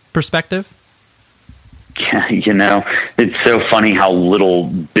perspective? Yeah, it's so funny how little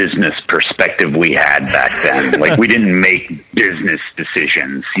business perspective we had back then. Like, we didn't make business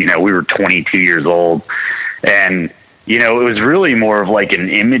decisions. We were 22 years old. And, it was really more of like an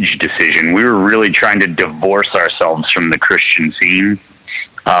image decision. We were really trying to divorce ourselves from the Christian scene.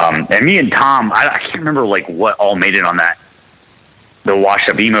 And me and Tom, I can't remember like what all made it on the Washed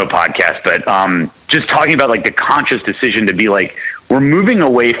Up Emo podcast, but just talking about like the conscious decision to be like, we're moving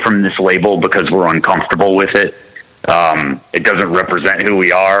away from this label because we're uncomfortable with it. It doesn't represent who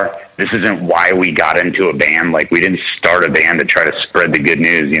we are. This isn't why we got into a band. Like, we didn't start a band to try to spread the good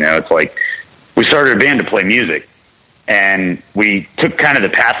news. It's like we started a band to play music, and we took kind of the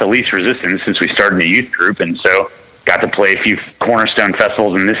path of least resistance since we started in a youth group. And so got to play a few Cornerstone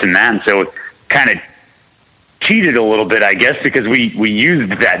festivals and this and that. And so kind of cheated a little bit, I guess, because we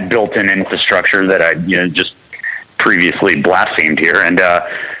used that built-in infrastructure that I, just previously blasphemed here. And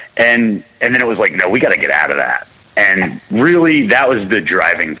then it was like, no, we got to get out of that. And really, that was the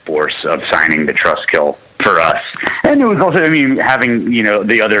driving force of signing the Trustkill for us. And it was also, having,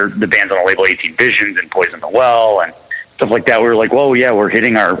 the bands on the label, 18 Visions and Poison the Well and stuff like that. We were like, well, yeah, we're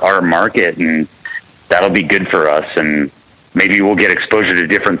hitting our market, and that'll be good for us. And maybe we'll get exposure to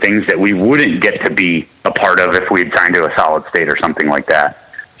different things that we wouldn't get to be a part of if we had signed to a Solid State or something like that.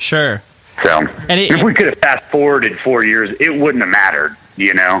 Sure. So if we could have fast forwarded 4 years, it wouldn't have mattered,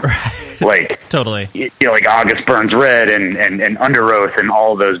 like totally, like August Burns Red and Under Oath and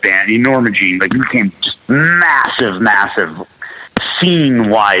all of those bands, Norma Jean, like, became just massive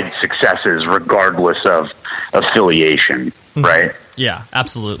scene-wide successes regardless of affiliation, right? Yeah,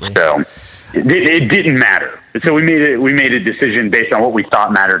 absolutely. So it didn't matter. So we made a decision based on what we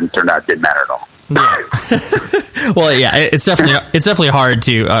thought mattered, and turned out it didn't matter at all. Yeah. Well, yeah, it's definitely hard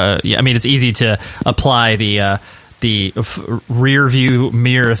to. It's easy to apply the rear view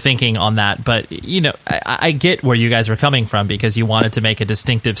mirror thinking on that, but I get where you guys were coming from, because you wanted to make a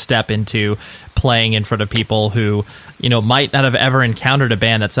distinctive step into playing in front of people who might not have ever encountered a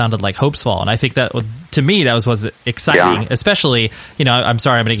band that sounded like Hopesfall. And I think that, to me, that was exciting. Yeah. Especially, I'm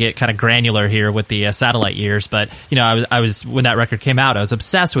sorry, I'm going to get kind of granular here with the satellite years, but I was when that record came out, I was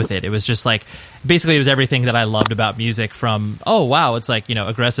obsessed with it. It was just like, basically, it was everything that I loved about music, from it's like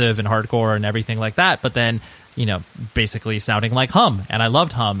aggressive and hardcore and everything like that, but then basically sounding like Hum, and I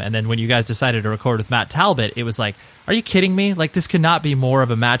loved Hum. And then when you guys decided to record with Matt Talbot, it was like, are you kidding me? Like, this could not be more of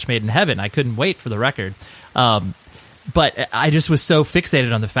a match made in heaven. I couldn't wait for the record. But I just was so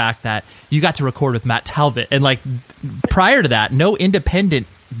fixated on the fact that you got to record with Matt Talbot, and like, prior to that, no independent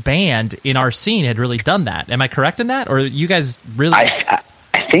band in our scene had really done that. Am I correct in that, or you guys really? I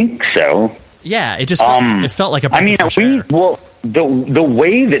think so. Yeah, it just it felt like a. The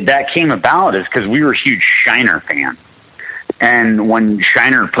way that came about is because we were huge Shiner fans, and when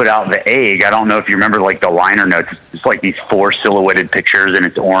Shiner put out The Egg, I don't know if you remember, like, the liner notes. It's like these 4 silhouetted pictures, and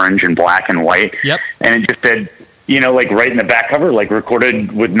it's orange and black and white. Yep. And it just said, like, right in the back cover, like,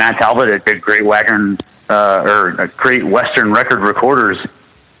 recorded with Matt Talbot at the Great Western Record Recorders,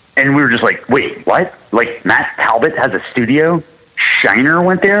 and we were just like, wait, what? Like, Matt Talbot has a studio? Shiner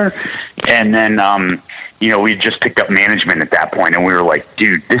went there? And then we just picked up management at that point, and we were like,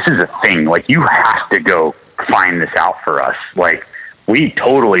 dude, this is a thing. Like, you have to go find this out for us. Like, we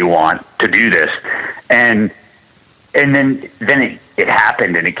totally want to do this. And then it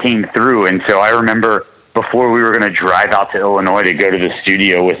happened, and it came through. And so I remember, before we were going to drive out to Illinois to go to the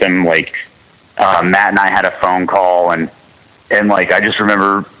studio with him, like, Matt and I had a phone call, and like, I just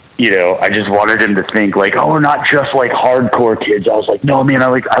remember, I just wanted him to think, like, oh, we're not just like hardcore kids. I was like, no, man,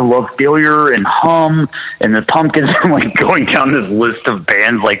 I love Failure and Hum and the Pumpkins. I'm like going down this list of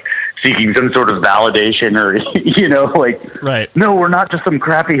bands, like, seeking some sort of validation, or, like, right. No, we're not just some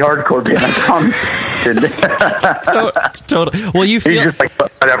crappy hardcore band. So, totally. Well, you feel he's just like,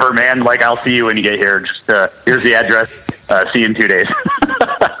 whatever, man. Like, I'll see you when you get here. Just here's the address. See you in 2 days.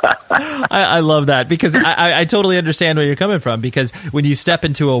 I love that, because I totally understand where you're coming from, because when you step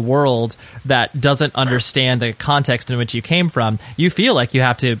into a world that doesn't understand the context in which you came from, you feel like you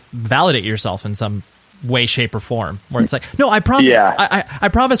have to validate yourself in some way, shape, or form, where it's like, no, I promise, I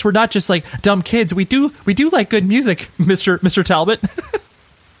promise we're not just like dumb kids. We do like good music, Mr. Talbot.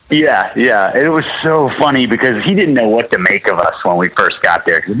 Yeah. It was so funny, because he didn't know what to make of us when we first got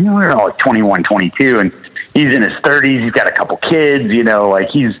there. Because we were all like 21, 22, and he's in his 30s. He's got a couple kids. Like,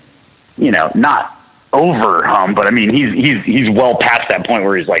 he's not over Hum, but I mean, he's well past that point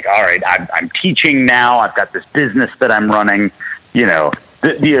where he's like, all right, I'm teaching now. I've got this business that I'm running.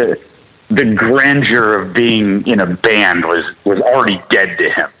 The grandeur of being in a band was already dead to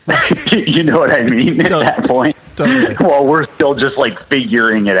him. You know what I mean? At that point, totally. Well, we're still just like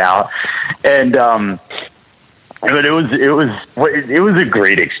figuring it out, and but it was a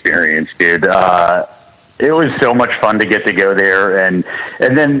great experience, dude. It was so much fun to get to go there, and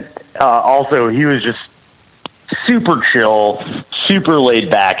then also he was just super chill, super laid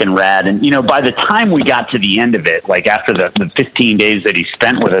back and rad. And, by the time we got to the end of it, like after the 15 days that he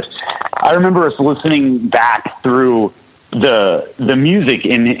spent with us, I remember us listening back through the music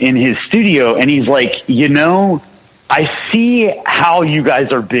in his studio, and he's like, I see how you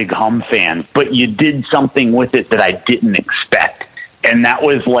guys are big Hum fans, but you did something with it that I didn't expect. And that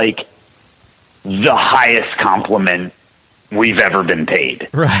was like the highest compliment we've ever been paid.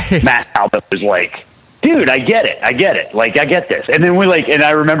 Right. Matt Talbot was like, dude, I get it. Like, I get this. And then and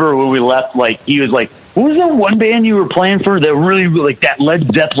I remember when we left, like, he was like, what was that one band you were playing for that really, like, that Led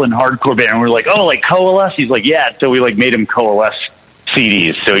Zeppelin hardcore band? And we were like, oh, like Coalesce? He's like, yeah. So we, like, made him Coalesce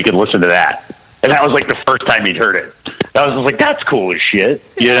CDs so he could listen to that. And that was, like, the first time he'd heard it. I was just like, that's cool as shit,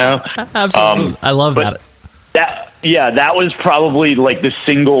 you know? Absolutely. I love that. That was probably, like, the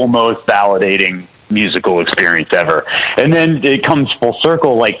single most validating musical experience ever. And then it comes full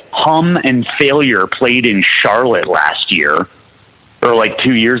circle, like Hum and Failure played in Charlotte last year, or like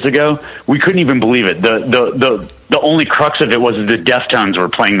 2 years ago. We couldn't even believe it. The only crux of it was the Deftones were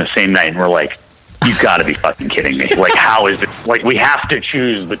playing the same night, and we're like, you've got to be fucking kidding me. Like, how is it? Like, we have to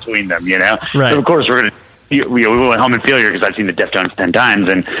choose between them, you know? Right. So of course we went Hum and Failure because I've seen the Deftones 10 times,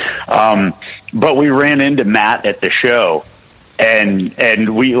 and but we ran into Matt at the show.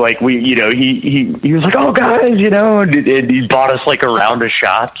 And we you know, he was like, oh guys, you know, and he bought us like a round of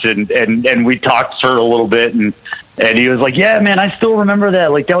shots, and we talked for a little bit, and he was like, yeah, man, I still remember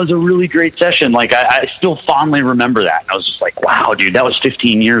that. Like, that was a really great session. Like, I still fondly remember that. And I was just like, wow, dude, that was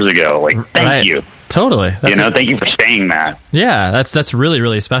 15 years ago. Like, thank you. Totally. Thank you for saying that. Yeah, that's really,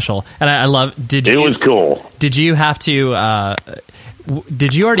 really special. And I love, it was cool. Did you have to,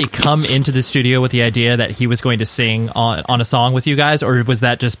 did you already come into the studio with the idea that he was going to sing on a song with you guys, or was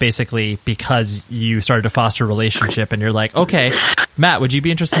that just basically because you started to foster a relationship and you're like, okay, Matt, would you be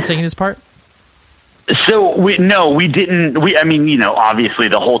interested in singing this part? So we didn't. I mean, you know, obviously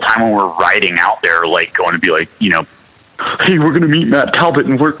the whole time when we're riding out there, like going to be like, you know, hey, we're going to meet Matt Talbot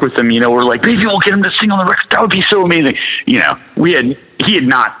and work with him. You know, we're like, maybe we'll get him to sing on the record. That would be so amazing. You know, he had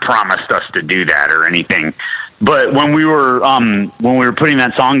not promised us to do that or anything. But when we were putting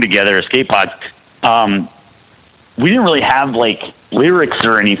that song together, Escape Pods, we didn't really have like lyrics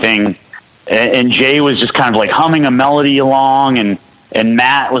or anything, and Jay was just kind of like humming a melody along, and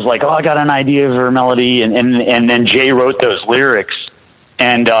Matt was like, oh, I got an idea for a melody, and then Jay wrote those lyrics,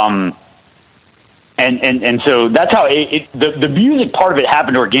 and so that's how the music part of it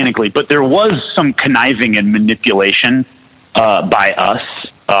happened organically, but there was some conniving and manipulation by us.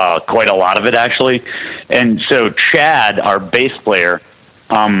 Quite a lot of it, actually. And so Chad, our bass player,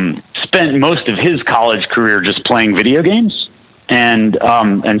 spent most of his college career just playing video games. And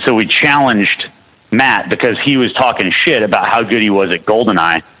so we challenged Matt because he was talking shit about how good he was at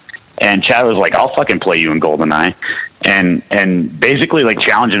GoldenEye. And Chad was like, I'll fucking play you in GoldenEye. And basically, like,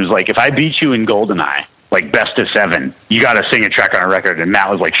 challenged him was like, if I beat you in GoldenEye, like best of 7, you got to sing a track on a record. And Matt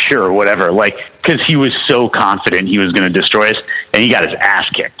was like, sure, whatever. Like, cause he was so confident he was going to destroy us, and he got his ass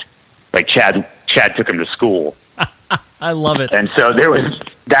kicked. Like Chad took him to school. I love it. And so there was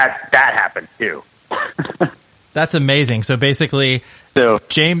that happened too. That's amazing. So basically,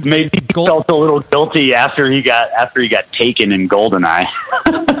 James maybe felt a little guilty after he got taken in GoldenEye.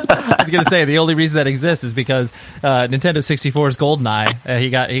 I was going to say the only reason that exists is because Nintendo 64's GoldenEye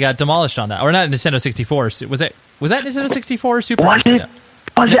he got demolished on that, or not Nintendo 64. Was that Nintendo 64 or Super Nintendo?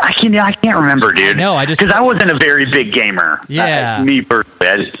 Was it? I can't remember, dude. No, because I wasn't a very big gamer. Yeah, me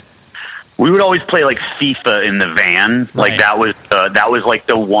personally. We would always play like FIFA in the van. Like that was like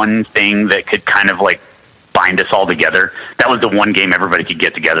the one thing that could kind of like bind us all together. That was the one game everybody could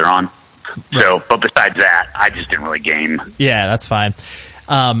get together on. So, but besides that, I just didn't really game. Yeah, that's fine.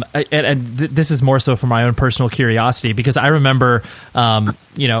 This is more so for my own personal curiosity, because I remember,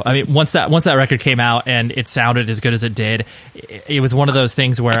 you know, I mean, once that record came out and it sounded as good as it did, it was one of those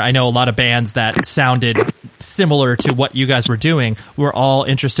things where I know a lot of bands that sounded similar to what you guys were doing were all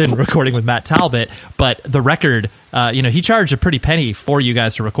interested in recording with Matt Talbot, but the record, you know, he charged a pretty penny for you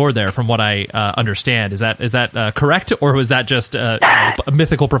guys to record there, from what I understand. Is that correct, or was that just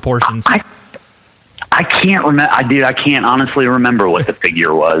mythical proportions? I can't remember. I can't honestly remember what the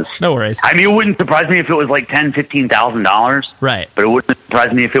figure was. No worries. I mean, it wouldn't surprise me if it was like $10,000-$15,000. Right. But it wouldn't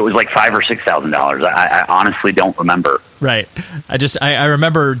surprise me if it was like $5,000 or $6,000. I honestly don't remember. Right. I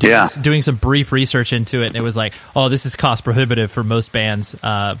remember doing some brief research into it, and it was like, oh, this is cost prohibitive for most bands.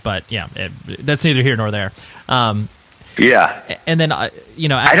 But yeah, that's neither here nor there. Yeah. And then, you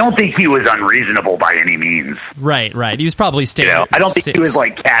know, I don't think he was unreasonable by any means. Right. He was probably you know, I don't think he was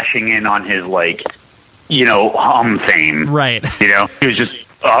like cashing in on his like, you know, Hum fame. Right. You know, he was just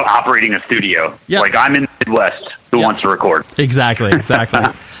operating a studio. Yep. Like, I'm in the Midwest. Who wants to record? Exactly.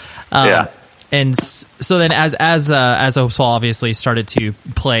 Yeah. And so then as Hopesfall obviously started to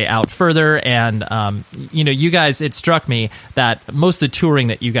play out further, and, you know, you guys, it struck me that most of the touring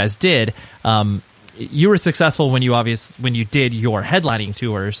that you guys did, you were successful when you did your headlining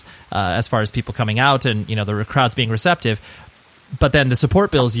tours, as far as people coming out and, you know, the crowds being receptive. But then the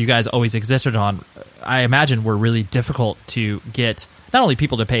support bills you guys always existed on, I imagine, were really difficult to get not only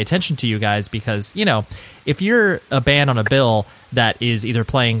people to pay attention to you guys, because, you know, if you're a band on a bill that is either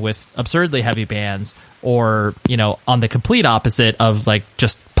playing with absurdly heavy bands or, you know, on the complete opposite of like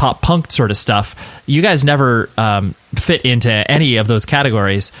just pop punk sort of stuff, you guys never fit into any of those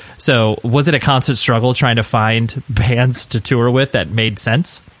categories. So was it a constant struggle trying to find bands to tour with that made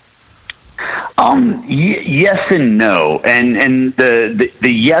sense? Yes and no. And the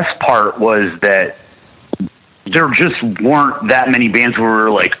yes part was that there just weren't that many bands where we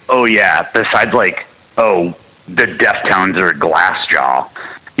were like, oh yeah, besides like, oh, the Deftones or Glassjaw,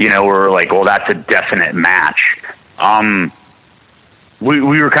 you know, we're like, well, that's a definite match. We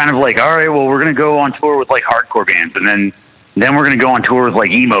were kind of like, all right, well, we're going to go on tour with like hardcore bands, and then we're going to go on tour with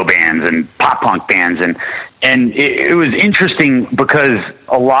like emo bands and pop punk bands. And it was interesting because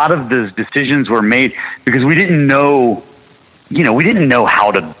a lot of those decisions were made because we didn't know how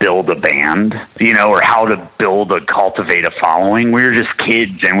to build a band, you know, or how to cultivate a following. We were just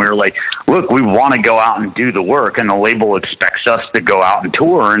kids, and we were like, look, we want to go out and do the work, and the label expects us to go out and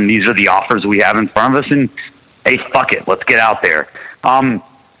tour, and these are the offers we have in front of us, and hey, fuck it, let's get out there. And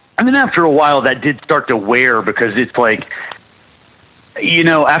then after a while, that did start to wear because it's like, you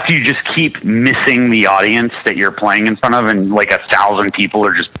know, after you just keep missing the audience that you're playing in front of, and like 1,000 people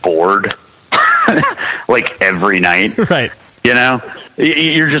are just bored, like every night. Right. You know,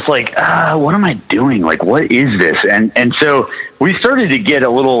 you're just like, what am I doing? Like, what is this? And so we started to get a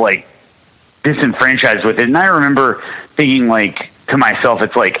little like disenfranchised with it. And I remember thinking like to myself,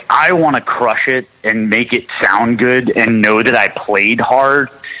 it's like, I want to crush it and make it sound good and know that I played hard,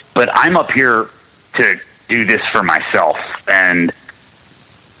 but I'm up here to do this for myself. And,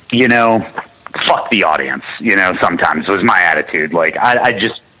 you know, fuck the audience, you know, sometimes was my attitude. Like, I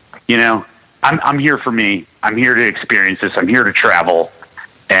just, you know, I'm here for me. I'm here to experience this. I'm here to travel.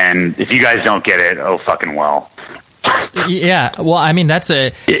 And if you guys don't get it, oh, fucking well. Yeah. Well, I mean,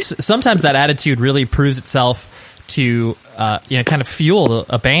 sometimes that attitude really proves itself to, you know, kind of fuel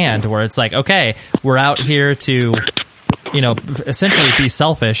a band where it's like, okay, we're out here to, you know, essentially be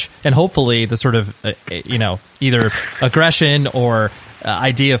selfish, and hopefully the sort of, you know, either aggression or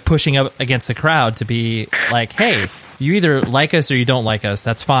idea of pushing up against the crowd to be like, hey, you either like us or you don't like us.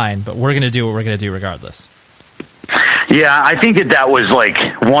 That's fine, but we're going to do what we're going to do regardless. Yeah, I think that was like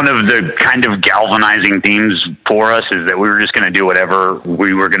one of the kind of galvanizing themes for us, is that we were just going to do whatever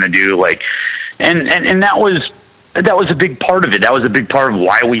we were going to do. Like, and that was a big part of it. That was a big part of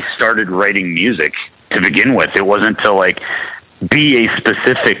why we started writing music to begin with. It wasn't to like be a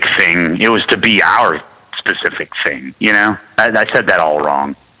specific thing. It was to be our specific thing. You know, I said that all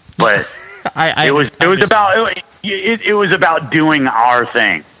wrong, but it was about doing our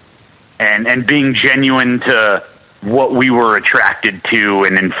thing and being genuine to what we were attracted to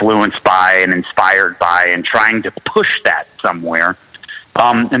and influenced by and inspired by, and trying to push that somewhere.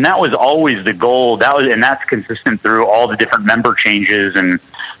 And that was always the goal. And that's consistent through all the different member changes and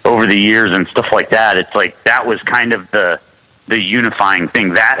over the years and stuff like that. It's like, that was kind of the unifying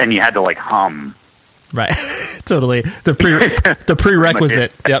thing, that, and you had to like hum. Right. Totally. The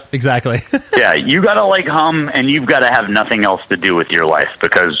prerequisite. Yep, exactly. Yeah. You got to like hum, and you've got to have nothing else to do with your life,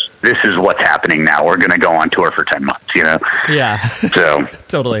 because this is what's happening now. We're going to go on tour for 10 months, you know? Yeah. So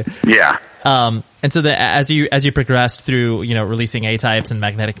totally. Yeah. And so as you progressed through, you know, releasing A-Types and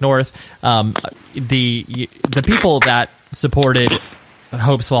Magnetic North, the people that supported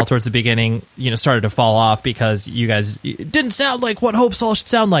Hopesfall towards the beginning, you know, started to fall off because you guys didn't sound like what Hopesfall should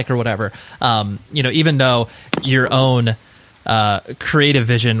sound like or whatever. You know, even though your own creative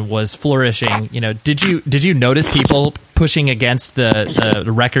vision was flourishing, you know, did you notice people pushing against the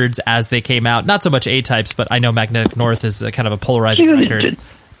records as they came out? Not so much A-Types, but I know Magnetic North is a kind of a polarizing record.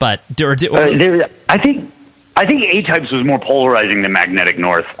 But I think A-Types was more polarizing than Magnetic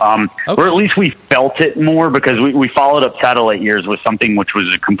North, okay. Or at least we felt it more, because we followed up Satellite Years with something which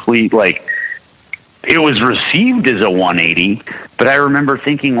was a complete, like, it was received as a 180, but I remember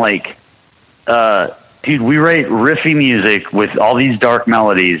thinking, like, dude, we write riffy music with all these dark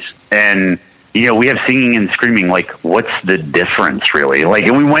melodies, and, you know, we have singing and screaming. Like, what's the difference, really? Like,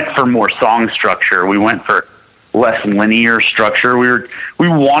 and we went for more song structure. We went for less linear structure. We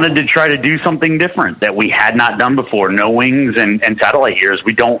wanted to try to do something different that we had not done before. No Wings and Satellite Years,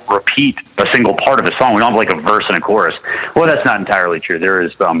 we don't repeat a single part of a song. We don't have like a verse and a chorus. Well, that's not entirely true. There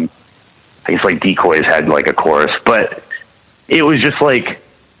is I guess like Decoys had like a chorus, but it was just like,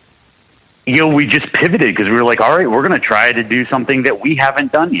 you know, we just pivoted because we were like, all right, we're going to try to do something that we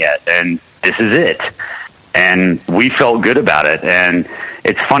haven't done yet. And this is it. And we felt good about it. And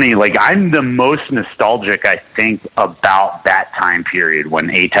it's funny, like, I'm the most nostalgic, I think, about that time period when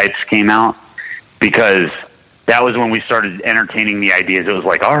A-Types came out, because that was when we started entertaining the ideas. It was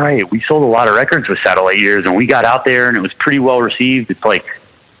like, all right, we sold a lot of records with Satellite Years, and we got out there, and it was pretty well received. It's like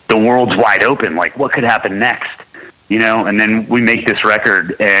the world's wide open. Like, what could happen next? You know, and then we make this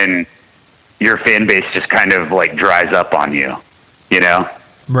record, and your fan base just kind of, like, dries up on you, you know?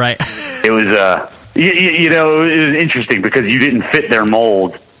 Right. It was, you know, it was interesting because you didn't fit their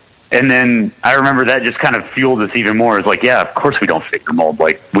mold. And then I remember that just kind of fueled us even more. It's like, yeah, of course we don't fit your mold.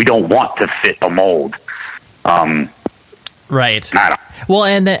 Like, we don't want to fit a mold. Right. I don't, well,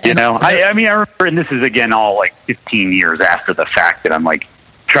 and you know, I mean, I remember, and this is again all like 15 years after the fact that I'm like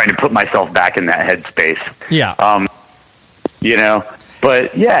trying to put myself back in that headspace. Yeah. You know,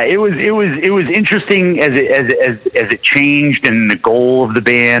 but yeah, it was interesting as it changed, and the goal of the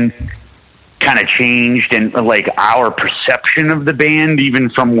band kind of changed, and like our perception of the band, even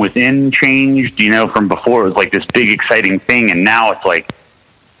from within, changed. You know, from before it was like this big exciting thing, and now it's like,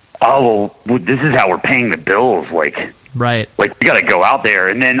 oh, well, this is how we're paying the bills. Like, right. Like, we got to go out there.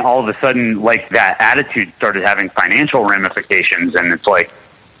 And then all of a sudden, like, that attitude started having financial ramifications. And it's like,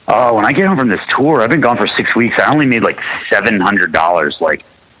 oh, when I get home from this tour, I've been gone for 6 weeks. I only made like $700. Like,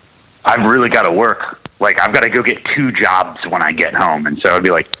 I've really got to work. Like, I've got to go get 2 jobs when I get home. And so I'd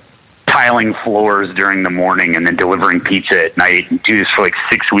be like tiling floors during the morning and then delivering pizza at night, and do this for like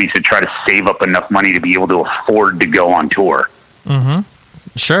 6 weeks to try to save up enough money to be able to afford to go on tour. Mm-hmm.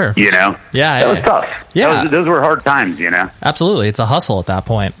 Sure. You know? Yeah. That was tough. Yeah. Those were hard times, you know? Absolutely. It's a hustle at that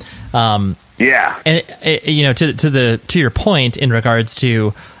point. Yeah. And, you know, to your point in regards to,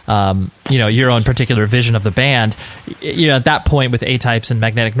 you know, your own particular vision of the band, you know, at that point with A-Types and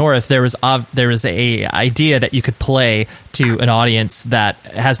Magnetic North, there was a idea that you could play to an audience that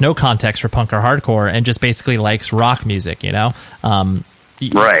has no context for punk or hardcore and just basically likes rock music, you know?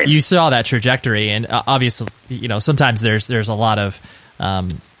 Right. You saw that trajectory, and obviously, you know, sometimes there's a lot of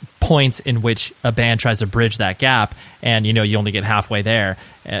points in which a band tries to bridge that gap, and you know you only get halfway there.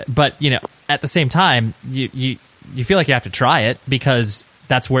 But you know, at the same time, you feel like you have to try it because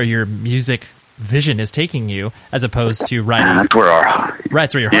that's where your music vision is taking you, as opposed to writing. Yeah, that's where our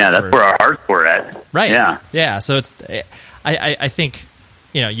that's where your yeah, that's where our hearts were at. Right. Yeah. So it's I think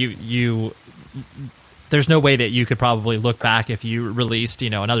you know you there's no way that you could probably look back if you released, you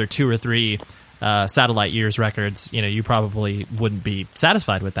know, another 2 or 3 Satellite Years records. You know, you probably wouldn't be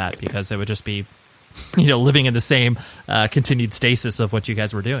satisfied with that because it would just be, you know, living in the same continued stasis of what you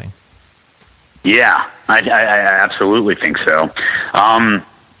guys were doing. Yeah, I absolutely think so.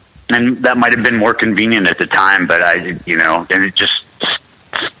 And that might have been more convenient at the time, but you know, and it just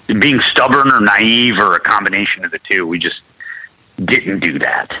being stubborn or naive or a combination of the two, we just didn't do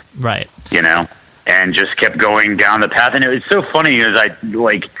that. Right. You know, and just kept going down the path. And it was so funny as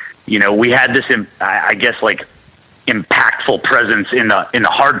you know, we had this, I guess, like, impactful presence in the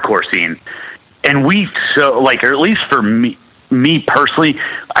hardcore scene, and we or at least for me personally,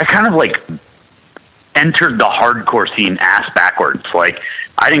 I kind of like entered the hardcore scene ass backwards. Like,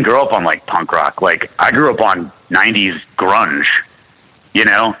 I didn't grow up on like punk rock. Like, I grew up on 90s grunge, you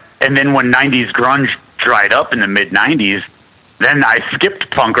know, and then when 90s grunge dried up in the mid 90s, then I skipped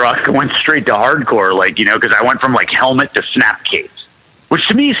punk rock and went straight to hardcore. Like, you know, because I went from like Helmet to Snapcase, which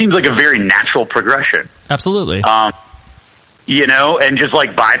to me seems like a very natural progression. Absolutely. You know, and just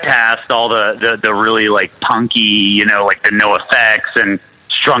like bypassed all the really like punky, you know, like the No Effects and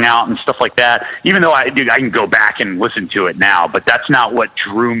Strung Out and stuff like that. Even though I can go back and listen to it now, but that's not what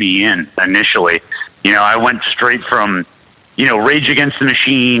drew me in initially. You know, I went straight from, you know, Rage Against the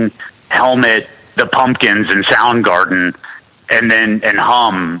Machine, Helmet, the Pumpkins, and Soundgarden, and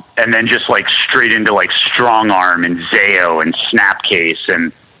Hum, and then just like straight into like Strong Arm and Zayo and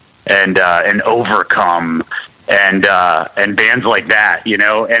Snapcase and Overcome and bands like that, you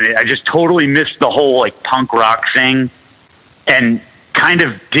know. And I just totally missed the whole like punk rock thing, and kind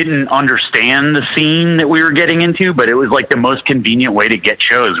of didn't understand the scene that we were getting into. But it was like the most convenient way to get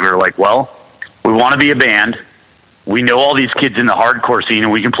shows. We were like, well, we want to be a band. We know all these kids in the hardcore scene,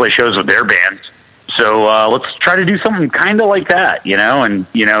 and we can play shows with their bands. So let's try to do something kind of like that, you know, and,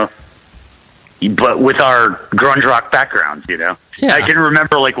 you know, but with our grunge rock backgrounds, you know. Yeah. I can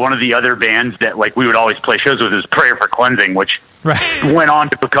remember, like, one of the other bands that, like, we would always play shows with is Prayer for Cleansing, which went on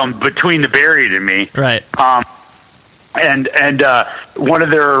to become Between the Buried and Me. Right. And one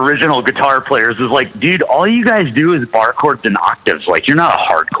of their original guitar players was like, dude, all you guys do is bar chords and octaves. Like, you're not a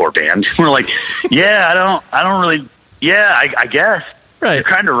hardcore band. We're like, yeah, I don't really, yeah, I guess. Right. You're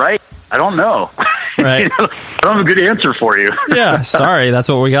kind of right. I don't know. Right. You know, I don't have a good answer for you. Yeah, sorry, that's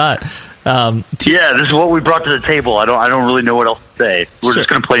what we got. Yeah, this is what we brought to the table. I don't really know what else to say. We're just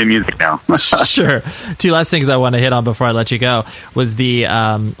going to play music now. Sure. Two last things I want to hit on before I let you go was the,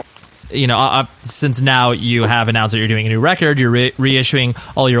 since now you have announced that you're doing a new record, you're reissuing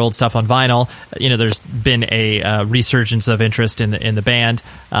all your old stuff on vinyl. There's been a resurgence of interest in the band.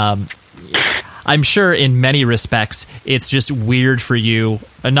 I'm sure in many respects, it's just weird for you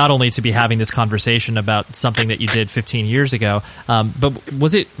not only to be having this conversation about something that you did 15 years ago, but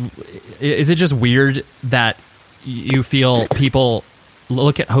is it just weird that you feel people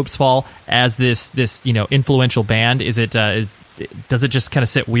look at Hopesfall as this influential band? Does it just kind of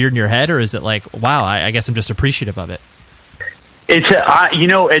sit weird in your head, or is it like, wow, I guess I'm just appreciative of it? It's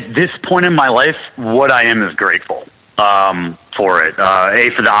at this point in my life, what I am is grateful for it. A,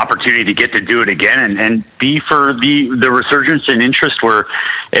 for the opportunity to get to do it again, and B, for the resurgence and interest where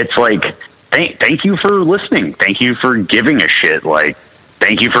it's like, thank you for listening. Thank you for giving a shit. Like,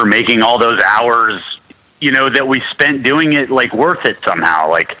 thank you for making all those hours, that we spent doing it, like, worth it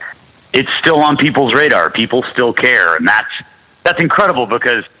somehow. Like, it's still on people's radar. People still care. And that's incredible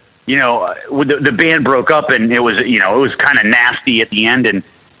because, the band broke up and it was kind of nasty at the end.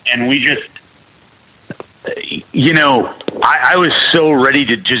 And we just, I was so ready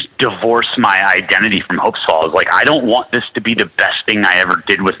to just divorce my identity from Hopesfall. I was like, I don't want this to be the best thing I ever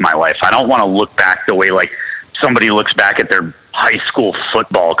did with my life. I don't want to look back the way like somebody looks back at their high school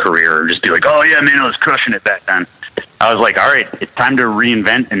football career and just be like, oh yeah, man, I was crushing it back then. I was like, all right, it's time to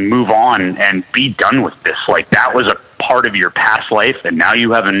reinvent and move on and be done with this. Like, that was a part of your past life, and now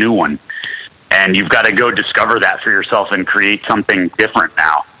you have a new one. And you've got to go discover that for yourself and create something different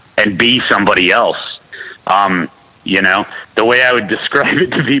now and be somebody else. The way I would describe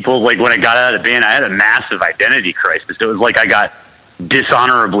it to people, like when I got out of the band, I had a massive identity crisis. It was like I got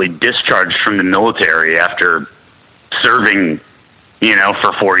dishonorably discharged from the military after serving,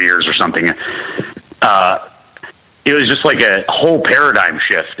 for 4 years or something. It was just like a whole paradigm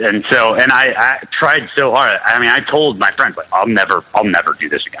shift. And I tried so hard. I mean, I told my friends, like, I'll never do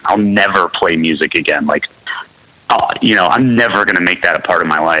this again. I'll never play music again. Like, I'm never going to make that a part of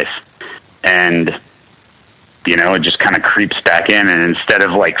my life. And, it just kind of creeps back in. And instead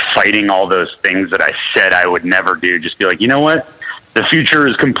of like fighting all those things that I said I would never do, just be like, you know what? The future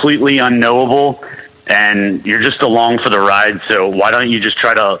is completely unknowable and you're just along for the ride. So why don't you just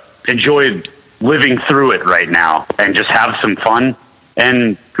try to enjoy living through it right now and just have some fun?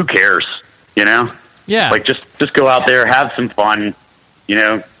 And who cares, Yeah. Like just go out there, have some fun,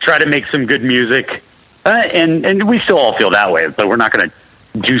 try to make some good music. And we still all feel that way, but we're not going to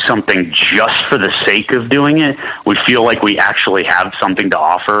do something just for the sake of doing it. We feel like we actually have something to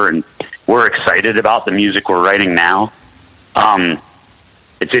offer, and we're excited about the music we're writing now.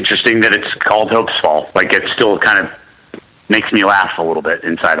 It's interesting that it's called Hopesfall. Like, it still kind of makes me laugh a little bit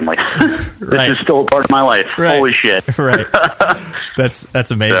inside. I'm like, this is still a part of my life. Right. Holy shit. Right.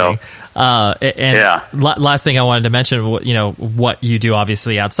 That's amazing. Last thing I wanted to mention, what you do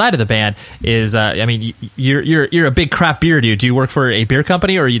obviously outside of the band is, you're a big craft beer dude. Do you work for a beer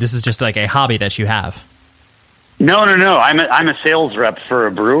company, or this is just like a hobby that you have? No. I'm a sales rep for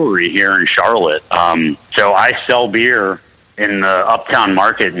a brewery here in Charlotte. So I sell beer in the uptown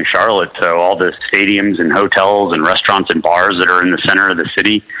market in Charlotte, so all the stadiums and hotels and restaurants and bars that are in the center of the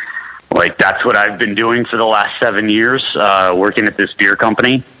city. Like, that's what I've been doing for the last 7 years, working at this beer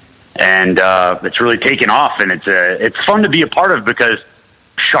company, and it's really taken off. And it's fun to be a part of because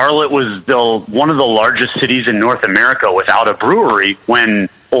Charlotte was one of the largest cities in North America without a brewery when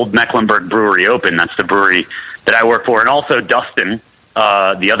Old Mecklenburg Brewery opened. That's the brewery that I work for, and also Dustin.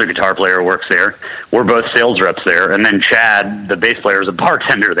 The other guitar player works there. We're both sales reps there. And then Chad, the bass player, is a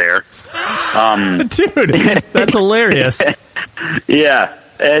bartender there. Dude, that's hilarious. Yeah.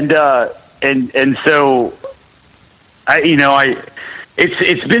 And so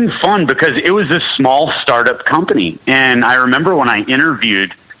it's been fun because it was a small startup company. And I remember when I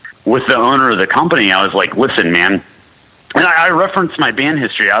interviewed with the owner of the company, I was like, listen, man, and I referenced my band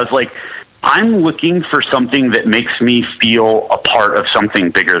history. I was like, I'm looking for something that makes me feel a part of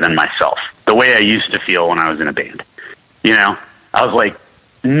something bigger than myself, the way I used to feel when I was in a band. I was like,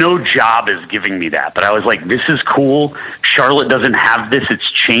 no job is giving me that. But I was like, this is cool. Charlotte doesn't have this. It's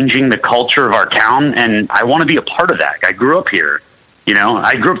changing the culture of our town, and I want to be a part of that. I grew up here.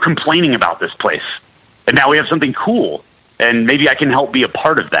 I grew up complaining about this place, and now we have something cool, and maybe I can help be a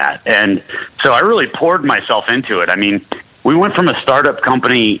part of that. And so I really poured myself into it. I mean, we went from a startup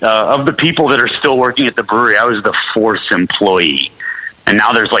company, of the people that are still working at the brewery, I was the 4th employee. And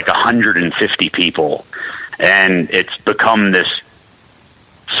now there's like 150 people. And it's become this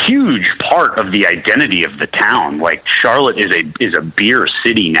huge part of the identity of the town. Like Charlotte is a beer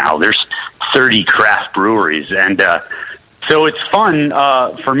city now. There's 30 craft breweries, and so it's fun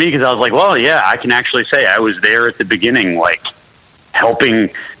for me because I was like, well, yeah, I can actually say I was there at the beginning, like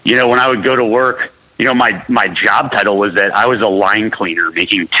helping. When I would go to work, my job title was that I was a line cleaner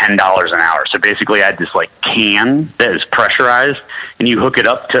making $10 an hour. So basically, I had this like can that is pressurized, and you hook it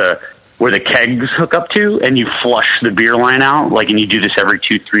up to where the kegs hook up to, and you flush the beer line out, and you do this every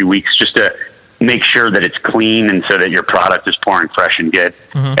 2-3 weeks just to make sure that it's clean and so that your product is pouring fresh and good.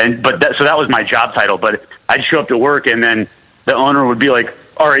 Mm-hmm. So that was my job title, but I'd show up to work and then the owner would be like,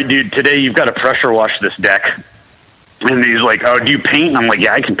 all right, dude, today you've got to pressure wash this deck. And he's like, oh, do you paint? And I'm like,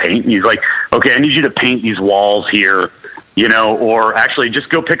 yeah, I can paint. And he's like, okay, I need you to paint these walls here, or actually just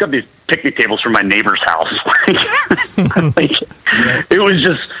go pick up these picnic tables from my neighbor's house. It was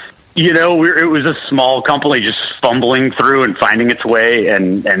just, it was a small company just fumbling through and finding its way,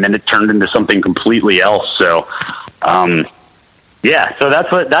 and then it turned into something completely else. So, so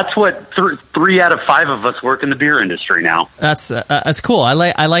that's what 3 out of 5 of us work in the beer industry now. That's cool. I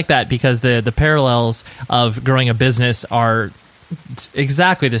like that because the parallels of growing a business are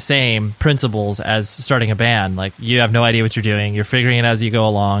exactly the same principles as starting a band. Like, you have no idea what you're doing, you're figuring it as you go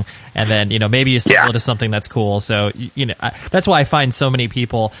along, and then maybe you stumble into something that's cool. So that's why I find so many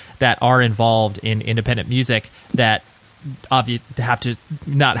people that are involved in independent music that obviously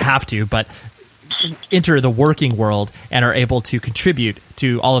but enter the working world and are able to contribute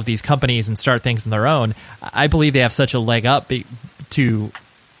to all of these companies and start things on their own. I believe they have such a leg up to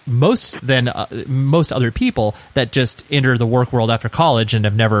most other people that just enter the work world after college and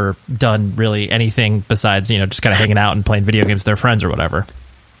have never done really anything besides just kind of hanging out and playing video games with their friends or whatever.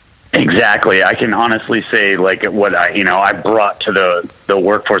 Exactly. I can honestly say like what I brought to the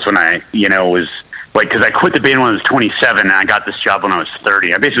workforce when I was like, because I quit the band when I was 27 and I got this job when I was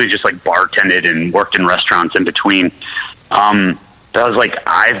 30. I basically just like bartended and worked in restaurants in between. I was like,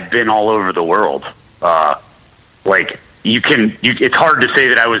 I've been all over the world. It's hard to say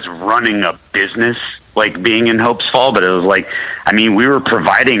that I was running a business, like being in Hopesfall, but it was like, we were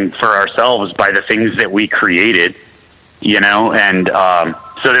providing for ourselves by the things that we created, and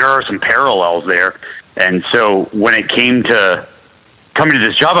so there are some parallels there. And so when it came to coming to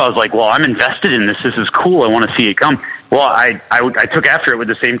this job, I was like, well, I'm invested in this. This is cool. I want to see it come. Well, I took after it with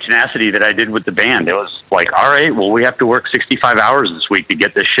the same tenacity that I did with the band. It was like, all right, well, we have to work 65 hours this week to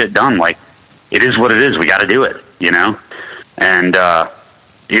get this shit done. Like, it is what it is. We got to do it, And,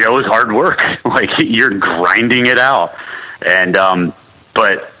 it was hard work. Like, you're grinding it out. And,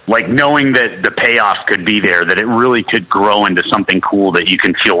 but like knowing that the payoff could be there, that it really could grow into something cool that you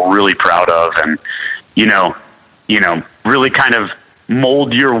can feel really proud of, and, really kind of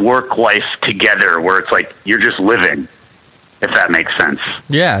mold your work life together where it's like you're just living, if that makes sense.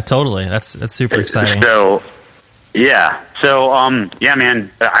 Yeah, totally. That's super exciting. So,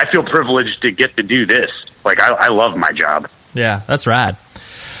 man, I feel privileged to get to do this. Like, I love my job. Yeah, that's rad.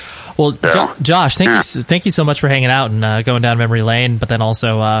 Well, so, Josh, thank you so much for hanging out and going down memory lane, but then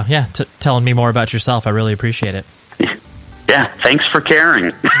also, telling me more about yourself. I really appreciate it. Yeah, thanks for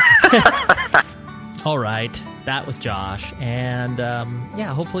caring. All right, that was Josh, and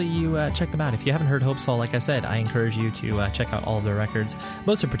hopefully you check them out. If you haven't heard Hopesfall, like I said, I encourage you to check out all of their records.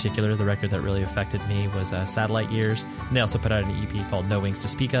 Most in particular, the record that really affected me was Satellite Years, and they also put out an EP called No Wings to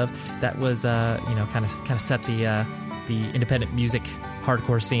Speak Of. That was kind of set the independent music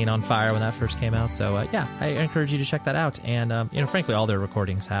hardcore scene on fire when that first came out. So I encourage you to check that out. And frankly, all their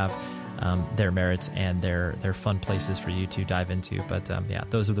recordings have their merits and their fun places for you to dive into. But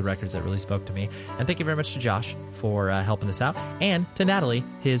those are the records that really spoke to me. And thank you very much to Josh for helping us out, and to Natalie,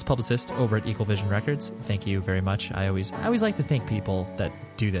 his publicist over at Equal Vision Records. Thank you very much. I always like to thank people that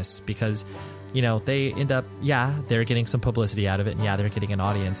do this, because they end up they're getting some publicity out of it, and they're getting an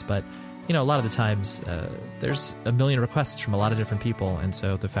audience, but a lot of the times there's a million requests from a lot of different people, and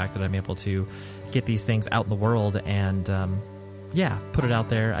so the fact that I'm able to get these things out in the world and put it out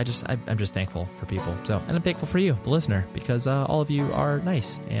there, I'm just thankful for people. So, and I'm thankful for you, the listener, because all of you are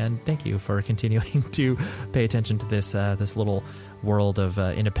nice, and thank you for continuing to pay attention to this little world of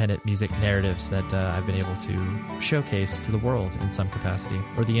independent music narratives that I've been able to showcase to the world in some capacity,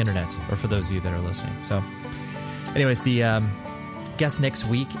 or the internet, or for those of you that are listening. So, anyways, the guest next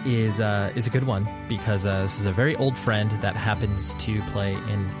week is a good one, because this is a very old friend that happens to play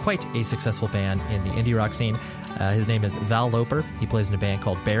in quite a successful band in the indie rock scene. His name is Val Loper. He plays in a band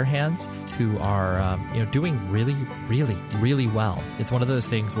called Bare Hands, who are doing really, really, really well. It's one of those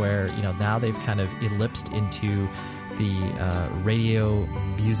things where now they've kind of ellipsed into the radio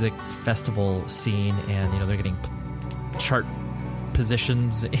music festival scene, and they're getting chart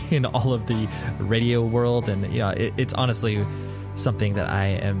positions in all of the radio world. And it's honestly something that I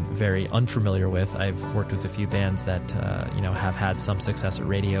am very unfamiliar with. I've worked with a few bands that have had some success at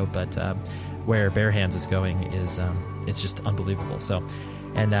radio, but where Bare Hands is going is it's just unbelievable. So,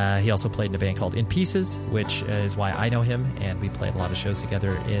 and he also played in a band called In Pieces, which is why I know him, and we played a lot of shows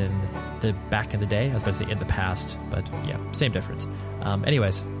together in the back in the day. I was about to say in the past, but yeah, same difference.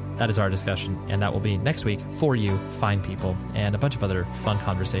 Anyways, that is our discussion, and that will be next week for you fine people, and a bunch of other fun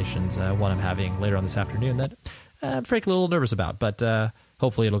conversations. One I'm having later on this afternoon that I'm frankly a little nervous about, but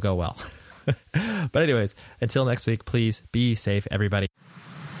hopefully it'll go well. But anyways, until next week, please be safe, everybody.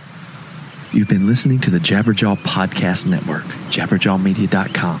 You've been listening to the Jabberjaw Podcast Network,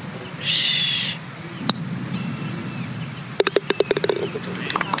 jabberjawmedia.com. Shh.